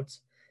the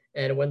votes.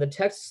 And when the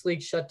Texas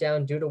League shut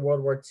down due to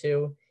World War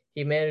II,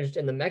 he managed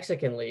in the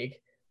Mexican League,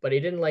 but he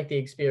didn't like the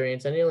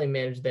experience and he only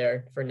managed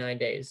there for 9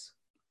 days.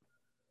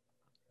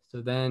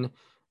 So then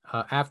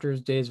after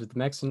his days with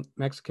the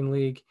Mexican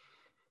League,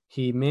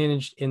 he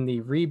managed in the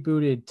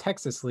rebooted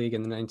Texas League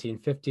in the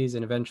 1950s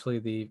and eventually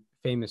the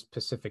famous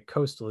Pacific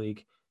Coast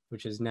League,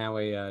 which is now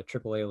a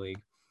AAA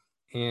league.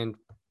 And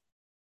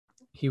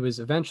he was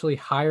eventually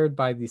hired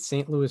by the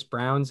St. Louis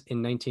Browns in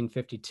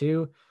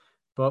 1952,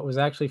 but was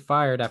actually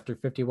fired after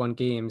 51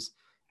 games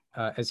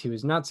as he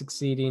was not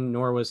succeeding,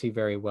 nor was he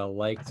very well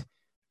liked.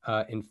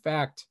 In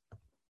fact,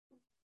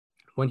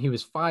 when he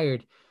was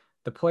fired,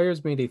 the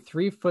players made a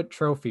 3-foot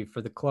trophy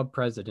for the club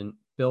president,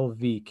 Bill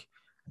Veeck,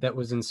 that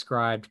was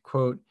inscribed,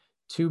 quote,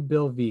 "To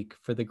Bill Veeck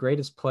for the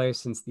greatest play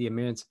since the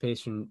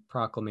Emancipation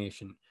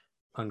Proclamation,"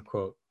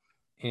 unquote.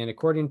 And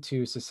according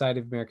to Society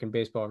of American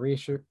Baseball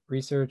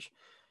Research,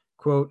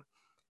 quote,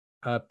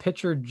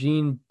 pitcher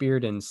Gene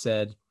Bearden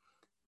said,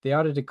 "They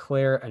ought to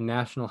declare a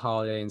national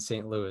holiday in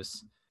St.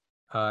 Louis."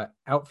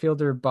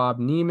 Outfielder Bob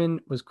Neiman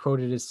was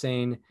quoted as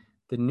saying,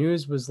 "The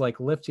news was like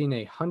lifting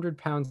a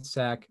 100-pound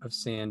sack of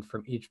sand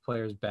from each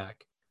player's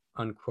back,"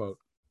 unquote.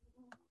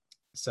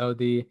 So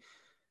the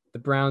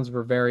Browns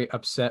were very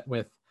upset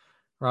with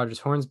Rogers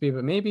Hornsby,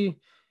 but maybe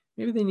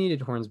they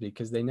needed Hornsby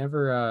because they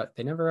never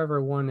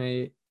ever won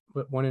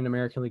an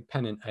American League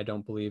pennant, I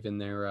don't believe, in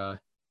their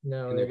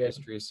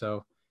history.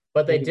 So,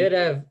 but they did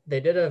have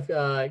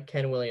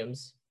Ken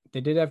Williams.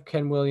 They did have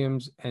Ken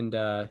Williams, and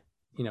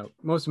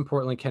most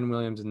importantly Ken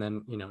Williams, and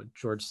then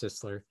George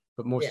Sisler,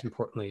 but most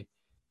importantly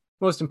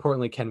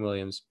Ken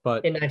Williams.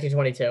 But in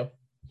 1922,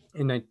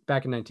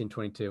 back in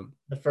 1922,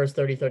 the first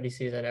 30-30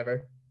 season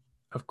ever.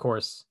 Of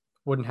course,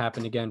 wouldn't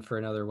happen again for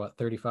another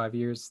 35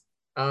 years.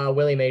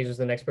 Willie Mays was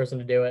the next person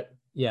to do it.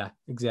 Yeah,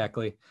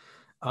 exactly.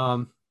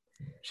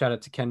 Shout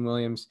out to Ken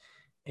Williams.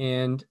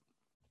 And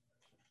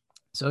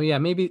so, yeah,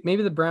 maybe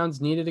the Browns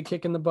needed a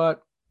kick in the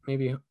butt.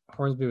 Maybe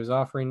Hornsby was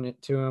offering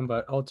it to him,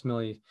 but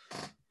ultimately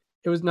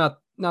it was not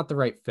the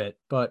right fit.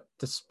 But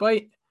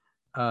despite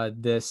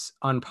this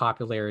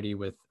unpopularity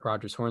with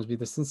Rogers Hornsby,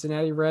 the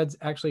Cincinnati Reds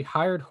actually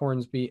hired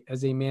Hornsby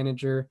as a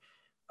manager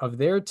of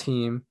their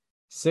team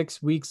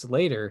 6 weeks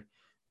later.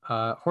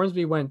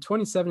 Hornsby went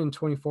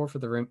 27-24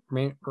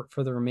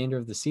 for the remainder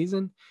of the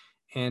season,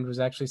 and was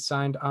actually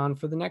signed on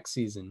for the next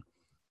season.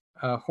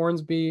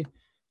 Hornsby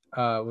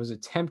was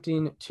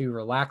attempting to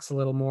relax a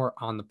little more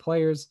on the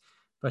players,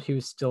 but he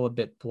was still a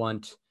bit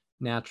blunt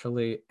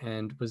naturally,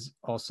 and was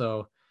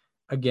also,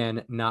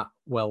 again, not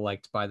well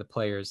liked by the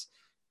players.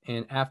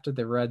 And after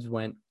the Reds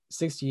went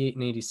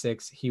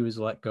 68-86, he was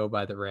let go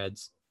by the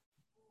Reds,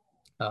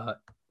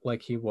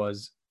 like he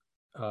was,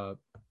 a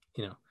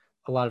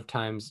lot of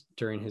times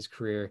during his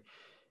career.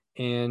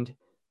 And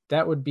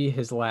that would be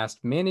his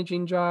last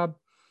managing job.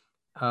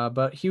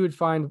 But he would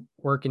find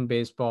work in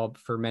baseball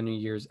for many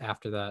years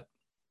after that.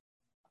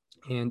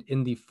 And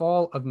in the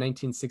fall of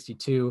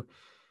 1962,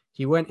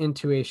 he went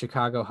into a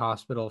Chicago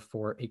hospital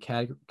for a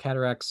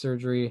cataract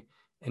surgery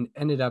and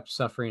ended up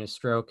suffering a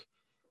stroke.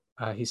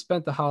 He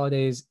spent the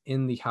holidays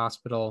in the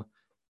hospital,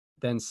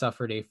 then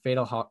suffered a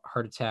fatal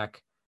heart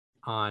attack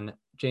on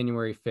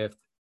January 5th,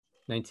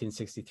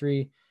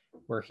 1963,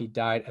 where he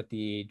died at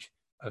the age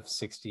of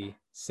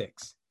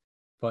 66.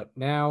 But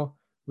now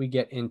we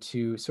get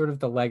into sort of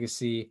the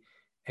legacy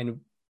and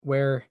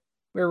where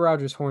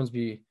Rogers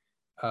Hornsby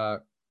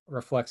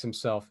reflects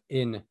himself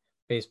in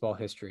baseball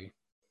history.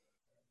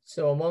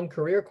 So among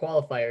career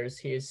qualifiers,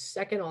 he is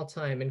second all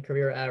time in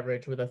career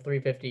average with a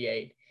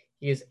 358.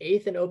 He is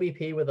 8th in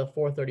OBP with a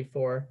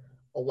 434,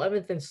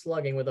 11th in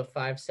slugging with a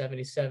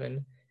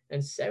 577,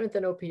 and 7th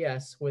in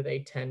OPS with a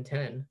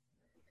 1010.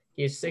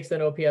 He is 6th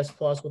in OPS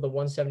plus with a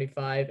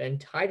 175 and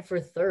tied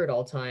for 3rd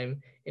all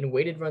time in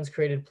weighted runs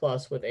created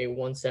plus with a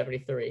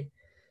 173.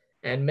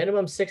 And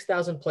minimum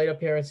 6,000 plate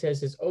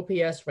appearances, his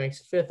OPS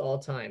ranks 5th all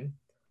time.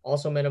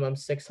 Also minimum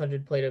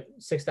 6,000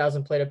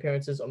 plate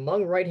appearances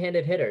among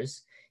right-handed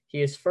hitters.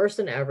 He is 1st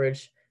in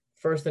average,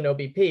 1st in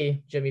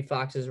OBP, Jimmy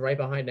Fox is right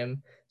behind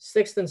him,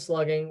 6th in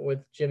slugging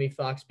with Jimmy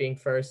Fox being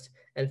 1st,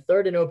 and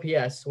 3rd in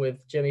OPS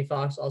with Jimmy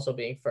Fox also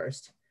being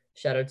 1st.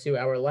 Shout out to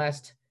our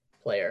last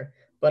player.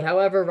 But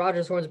however,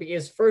 Rogers Hornsby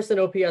is 1st in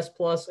OPS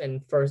plus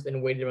and 1st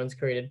in weighted runs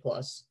created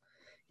plus.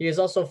 He is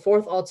also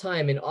 4th all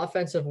time in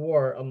offensive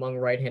WAR among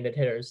right-handed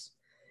hitters,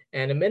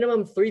 and a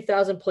minimum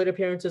 3,000 plate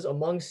appearances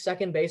among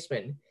second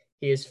basemen.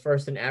 He is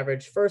 1st in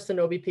average, 1st in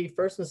OBP,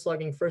 1st in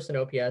slugging, 1st in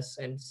OPS,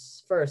 and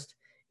 1st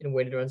in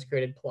weighted runs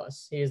created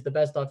plus. He is the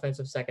best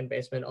offensive second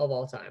baseman of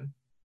all time.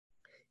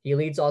 He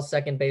leads all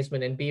second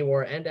basemen in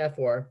B-WAR and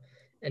F-WAR,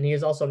 and he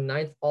is also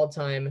 9th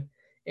all-time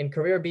in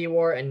career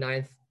B-WAR and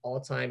 9th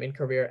all-time in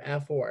career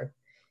F-WAR.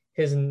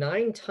 His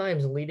 9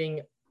 times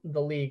leading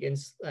the league in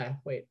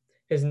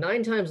his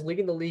 9 times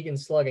leading the league in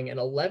slugging and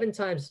 11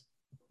 times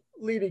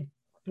leading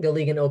the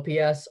league in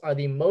OPS are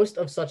the most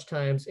of such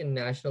times in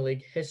National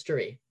League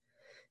history.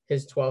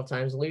 His 12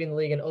 times leading the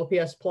league in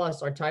OPS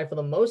plus are tied for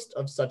the most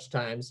of such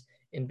times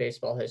in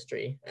baseball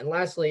history. And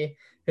lastly,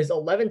 his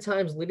 11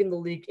 times leading the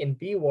league in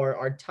B-WAR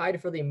are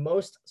tied for the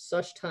most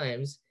such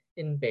times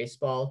in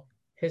baseball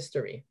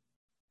history.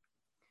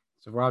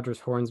 So Rogers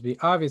Hornsby,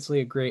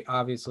 obviously,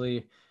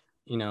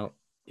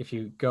 if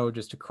you go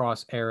just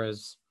across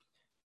eras,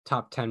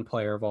 top 10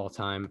 player of all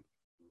time.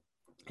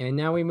 And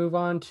now we move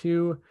on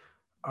to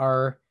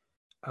our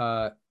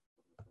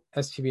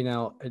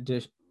STBNL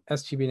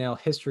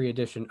history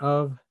edition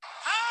of.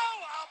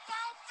 How about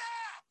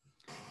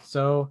that?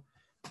 So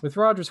with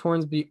Rogers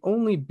Hornsby,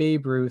 only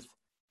Babe Ruth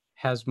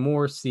has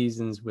more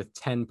seasons with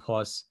 10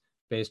 plus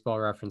Baseball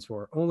Reference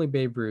WAR. Only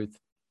Babe Ruth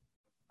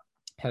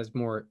has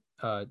more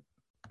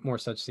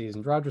such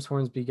seasons. Rogers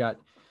Hornsby got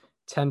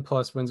 10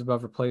 plus wins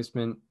above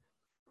replacement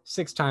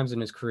 6 times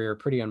in his career.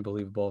 Pretty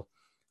unbelievable.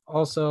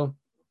 Also,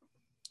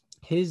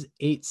 his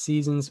 8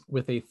 seasons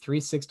with a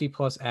 360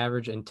 plus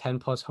average and 10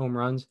 plus home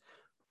runs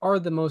are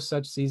the most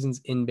such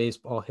seasons in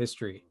baseball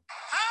history.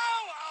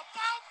 How about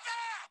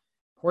that?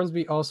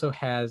 Hornsby also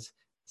has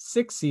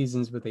 6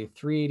 seasons with a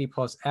 380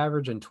 plus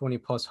average and 20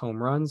 plus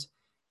home runs.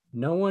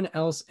 No one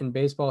else in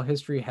baseball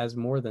history has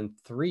more than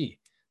 3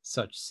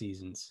 such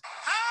seasons.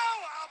 How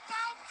about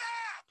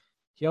that?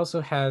 He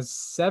also has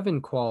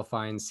 7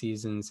 qualifying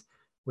seasons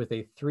with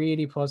a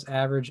 380 plus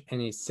average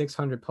and a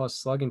 600 plus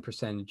slugging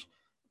percentage,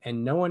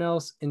 and no one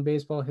else in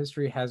baseball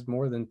history has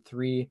more than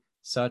 3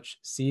 such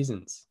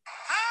seasons.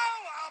 How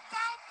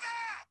about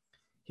that?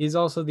 He's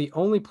also the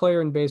only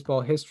player in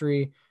baseball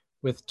history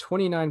with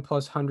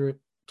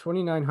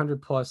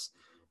 2,900 plus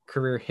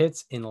career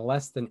hits in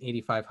less than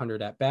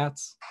 8,500 at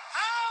bats.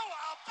 How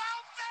about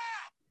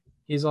that?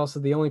 He's also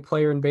the only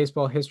player in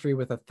baseball history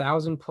with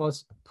 1,000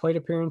 plus plate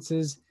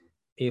appearances,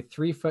 a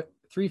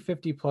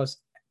 350 plus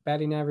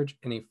batting average,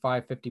 and a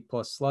 550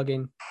 plus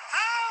slugging.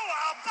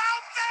 How about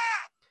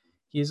that?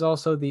 He is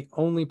also the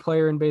only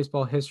player in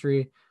baseball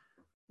history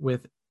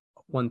with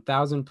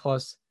 1,000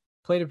 plus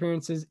plate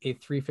appearances, a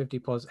 350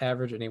 plus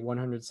average, and a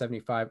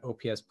 175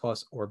 OPS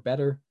plus or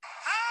better. How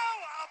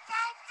about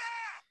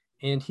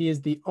that? And he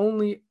is the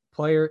only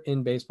player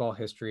in baseball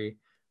history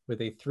with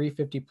a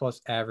 350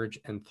 plus average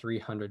and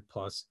 300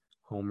 plus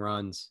home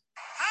runs.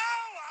 How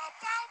about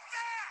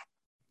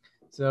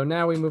that? So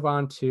now we move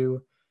on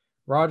to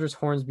Rogers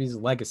Hornsby's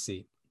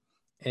legacy.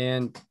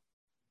 And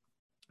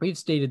we've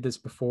stated this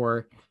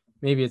before,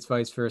 maybe it's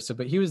vice versa,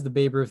 but he was the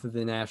Babe Ruth of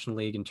the National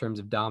League in terms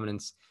of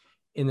dominance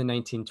in the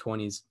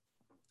 1920s.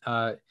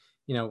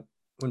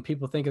 When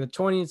people think of the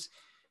 20s,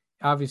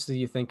 obviously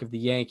you think of the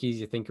Yankees,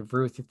 you think of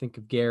Ruth, you think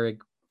of Gehrig,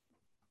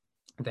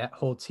 that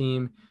whole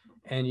team.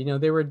 And,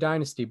 they were a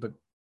dynasty, but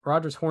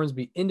Rogers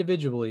Hornsby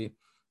individually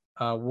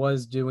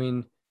was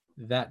doing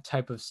that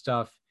type of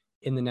stuff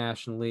in the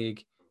National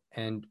League.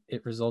 And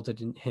it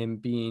resulted in him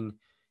being,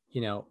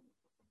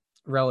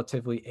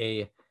 relatively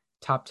a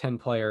top 10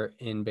 player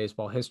in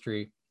baseball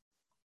history.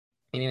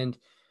 And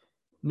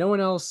no one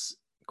else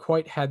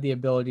quite had the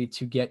ability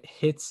to get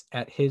hits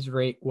at his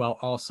rate while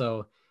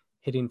also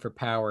hitting for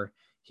power.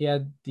 He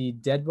had the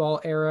dead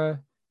ball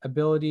era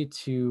ability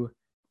to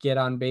get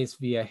on base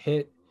via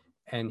hit,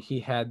 and he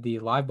had the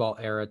live ball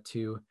era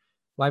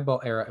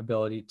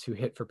ability to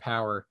hit for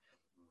power,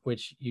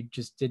 which you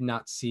just did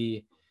not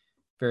see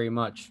very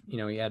much.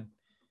 He had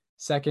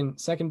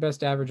second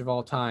best average of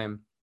all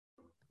time,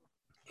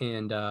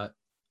 and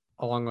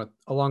along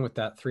with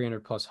that,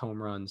 300 plus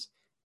home runs.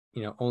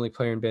 Only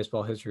player in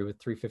baseball history with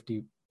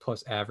 350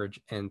 plus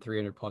average and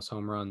 300 plus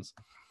home runs.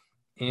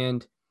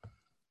 And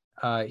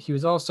he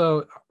was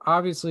also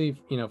obviously,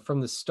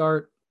 from the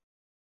start,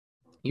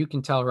 you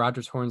can tell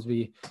Rogers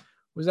Hornsby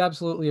was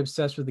absolutely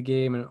obsessed with the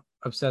game and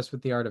obsessed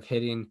with the art of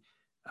hitting.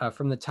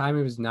 From the time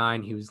he was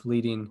 9, he was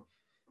leading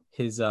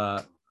his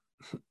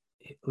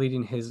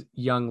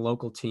young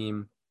local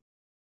team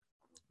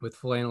with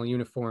flannel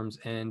uniforms,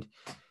 and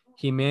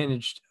he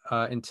managed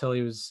until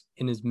he was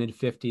in his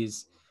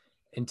mid-50s,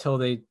 until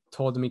they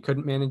told him he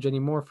couldn't manage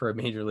anymore for a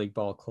major league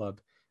ball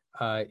club.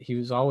 He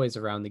was always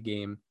around the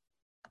game.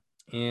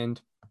 And,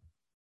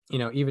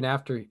 even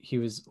after he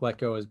was let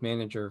go as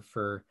manager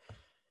for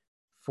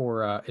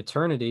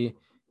eternity,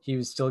 he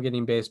was still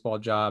getting baseball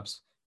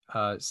jobs,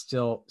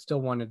 still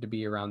wanted to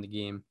be around the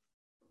game.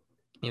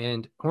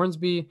 And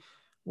Hornsby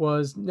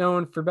was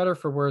known, for better or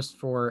for worse,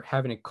 for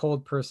having a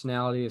cold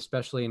personality,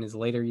 especially in his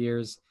later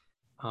years.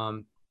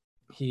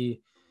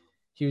 He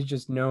was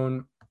just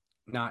known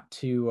not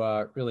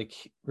to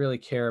really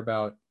care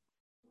about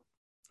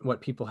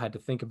what people had to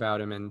think about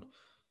him, and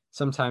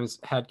sometimes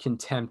had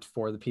contempt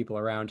for the people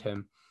around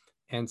him.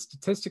 And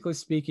statistically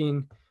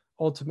speaking,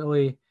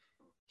 ultimately,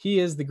 he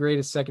is the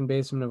greatest second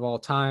baseman of all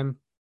time.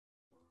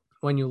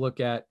 When you look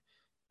at,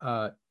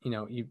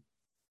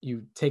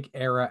 you take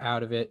era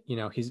out of it,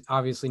 he's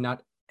obviously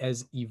not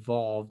as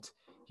evolved.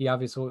 He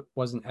obviously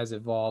wasn't as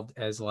evolved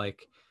as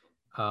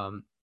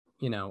Robinson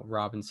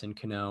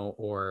Cano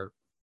or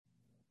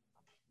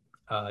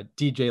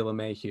DJ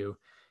LeMahieu.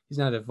 He's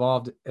not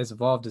evolved as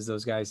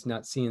those guys,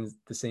 not seeing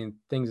the same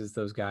things as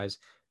those guys,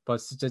 but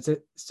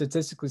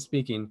statistically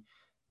speaking,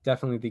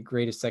 definitely the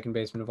greatest second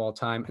baseman of all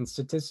time. And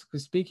statistically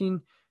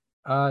speaking,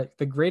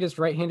 the greatest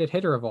right-handed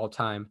hitter of all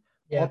time,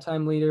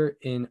 all-time leader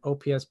in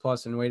OPS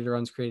plus and weighted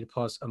runs created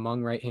plus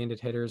among right-handed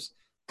hitters.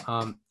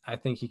 I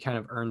think he kind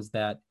of earns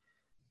that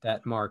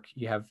mark.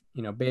 You have,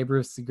 Babe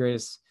Ruth's the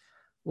greatest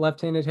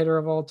left-handed hitter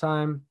of all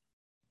time.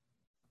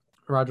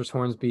 Rogers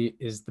Hornsby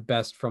is the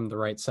best from the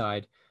right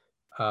side.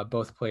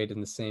 Both played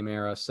in the same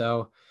era.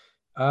 So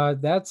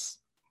that's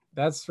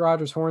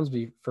Rogers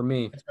Hornsby for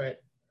me. That's right.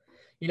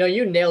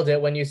 You nailed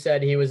it when you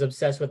said he was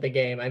obsessed with the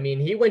game. I mean,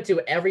 he went to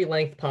every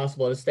length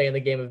possible to stay in the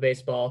game of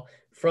baseball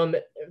from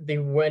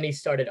when he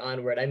started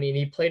onward. I mean,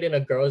 he played in a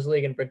girls'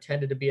 league and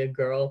pretended to be a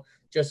girl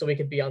just so he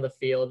could be on the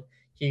field.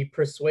 He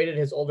persuaded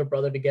his older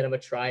brother to get him a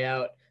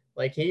tryout.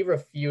 Like, he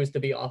refused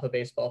to be off a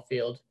baseball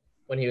field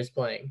when he was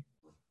playing.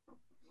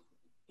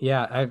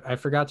 Yeah, I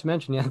forgot to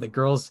mention, the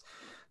girls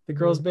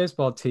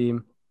baseball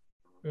team.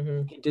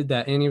 Mm-hmm. He did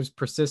that, and he was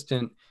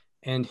persistent,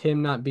 and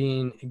him not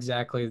being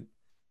exactly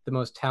the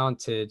most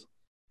talented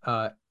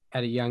at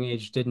a young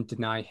age didn't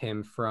deny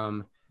him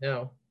from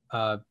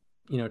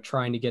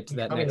trying to get to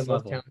that next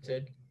level.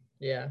 Talented.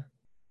 Yeah.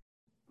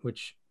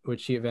 Which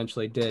he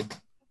eventually did.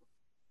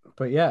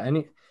 But yeah,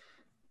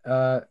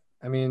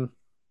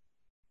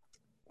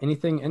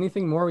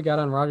 anything more we got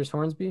on Rogers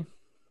Hornsby?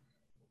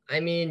 I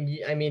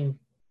mean,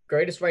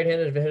 greatest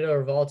right-handed hitter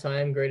of all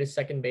time, greatest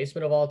second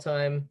baseman of all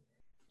time.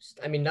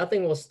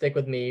 Nothing will stick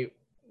with me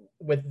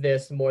with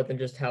this more than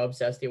just how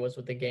obsessed he was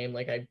with the game,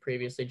 like I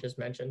previously just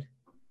mentioned.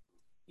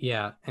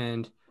 Yeah,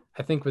 and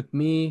I think with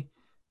me,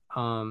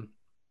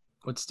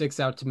 what sticks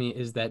out to me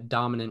is that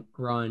dominant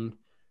run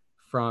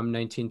from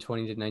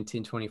 1920 to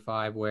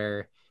 1925,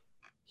 where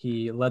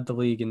he led the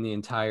league in the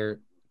entire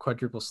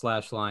quadruple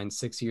slash line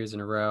 6 years in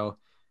a row.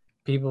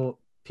 People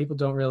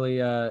don't really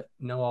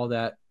know all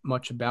that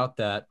much about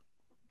that,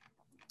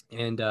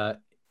 and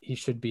he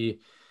should be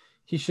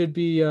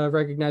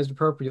recognized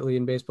appropriately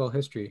in baseball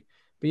history.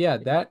 But yeah,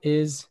 that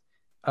is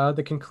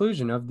the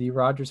conclusion of the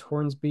Rogers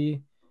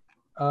Hornsby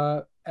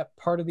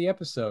part of the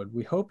episode.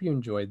 We hope you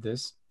enjoyed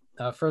this.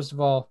 First of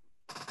all,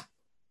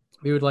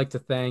 we would like to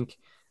thank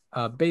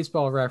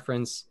Baseball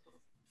Reference,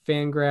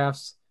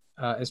 Fangraphs,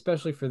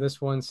 especially for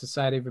this one,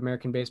 Society of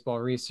American Baseball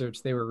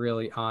Research. They were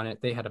really on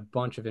it. They had a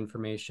bunch of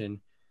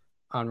information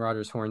on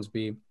Rogers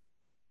Hornsby.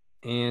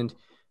 And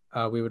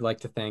we would like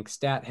to thank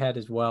StatHead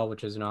as well,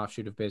 which is an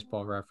offshoot of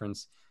Baseball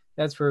Reference.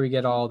 That's where we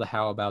get all the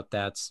how about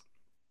that's.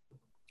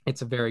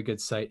 It's a very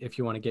good site if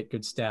you want to get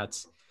good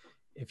stats.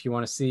 If you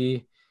want to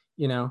see,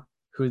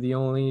 who the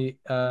only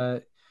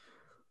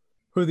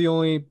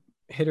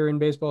hitter in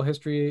baseball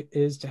history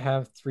is to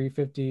have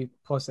 350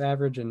 plus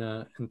average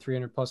and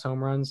 300 plus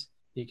home runs,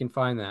 you can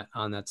find that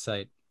on that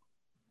site.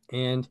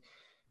 And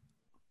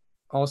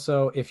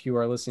also, if you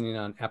are listening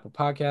on Apple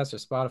Podcasts or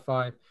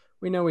Spotify,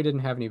 we know we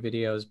didn't have any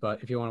videos,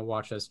 but if you want to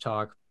watch us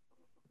talk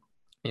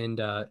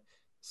and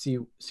see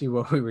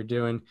what we were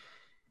doing,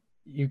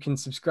 you can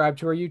subscribe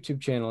to our YouTube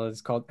channel.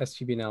 It's called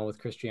STBNL with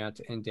Chris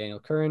Gianta and Daniel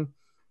Curran.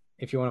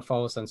 If you want to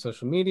follow us on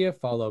social media,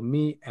 follow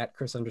me at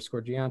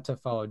Chris_Gianta.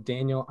 Follow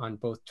Daniel on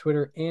both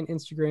Twitter and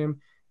Instagram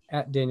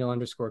at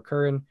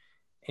Daniel_Curran.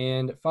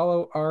 And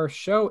follow our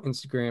show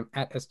Instagram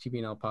at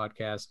STBNL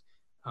Podcast.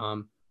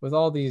 With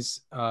all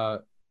these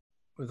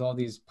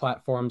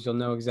platforms, you'll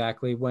know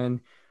exactly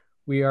when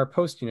we are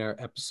posting our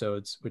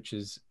episodes, which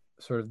is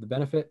sort of the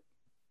benefit.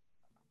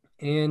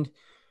 And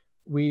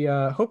we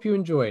hope you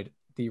enjoyed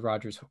the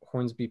Rogers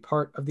Hornsby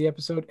part of the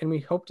episode, and we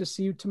hope to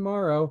see you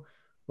tomorrow,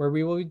 where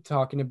we will be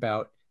talking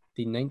about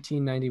the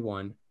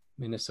 1991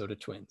 Minnesota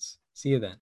Twins. See you then.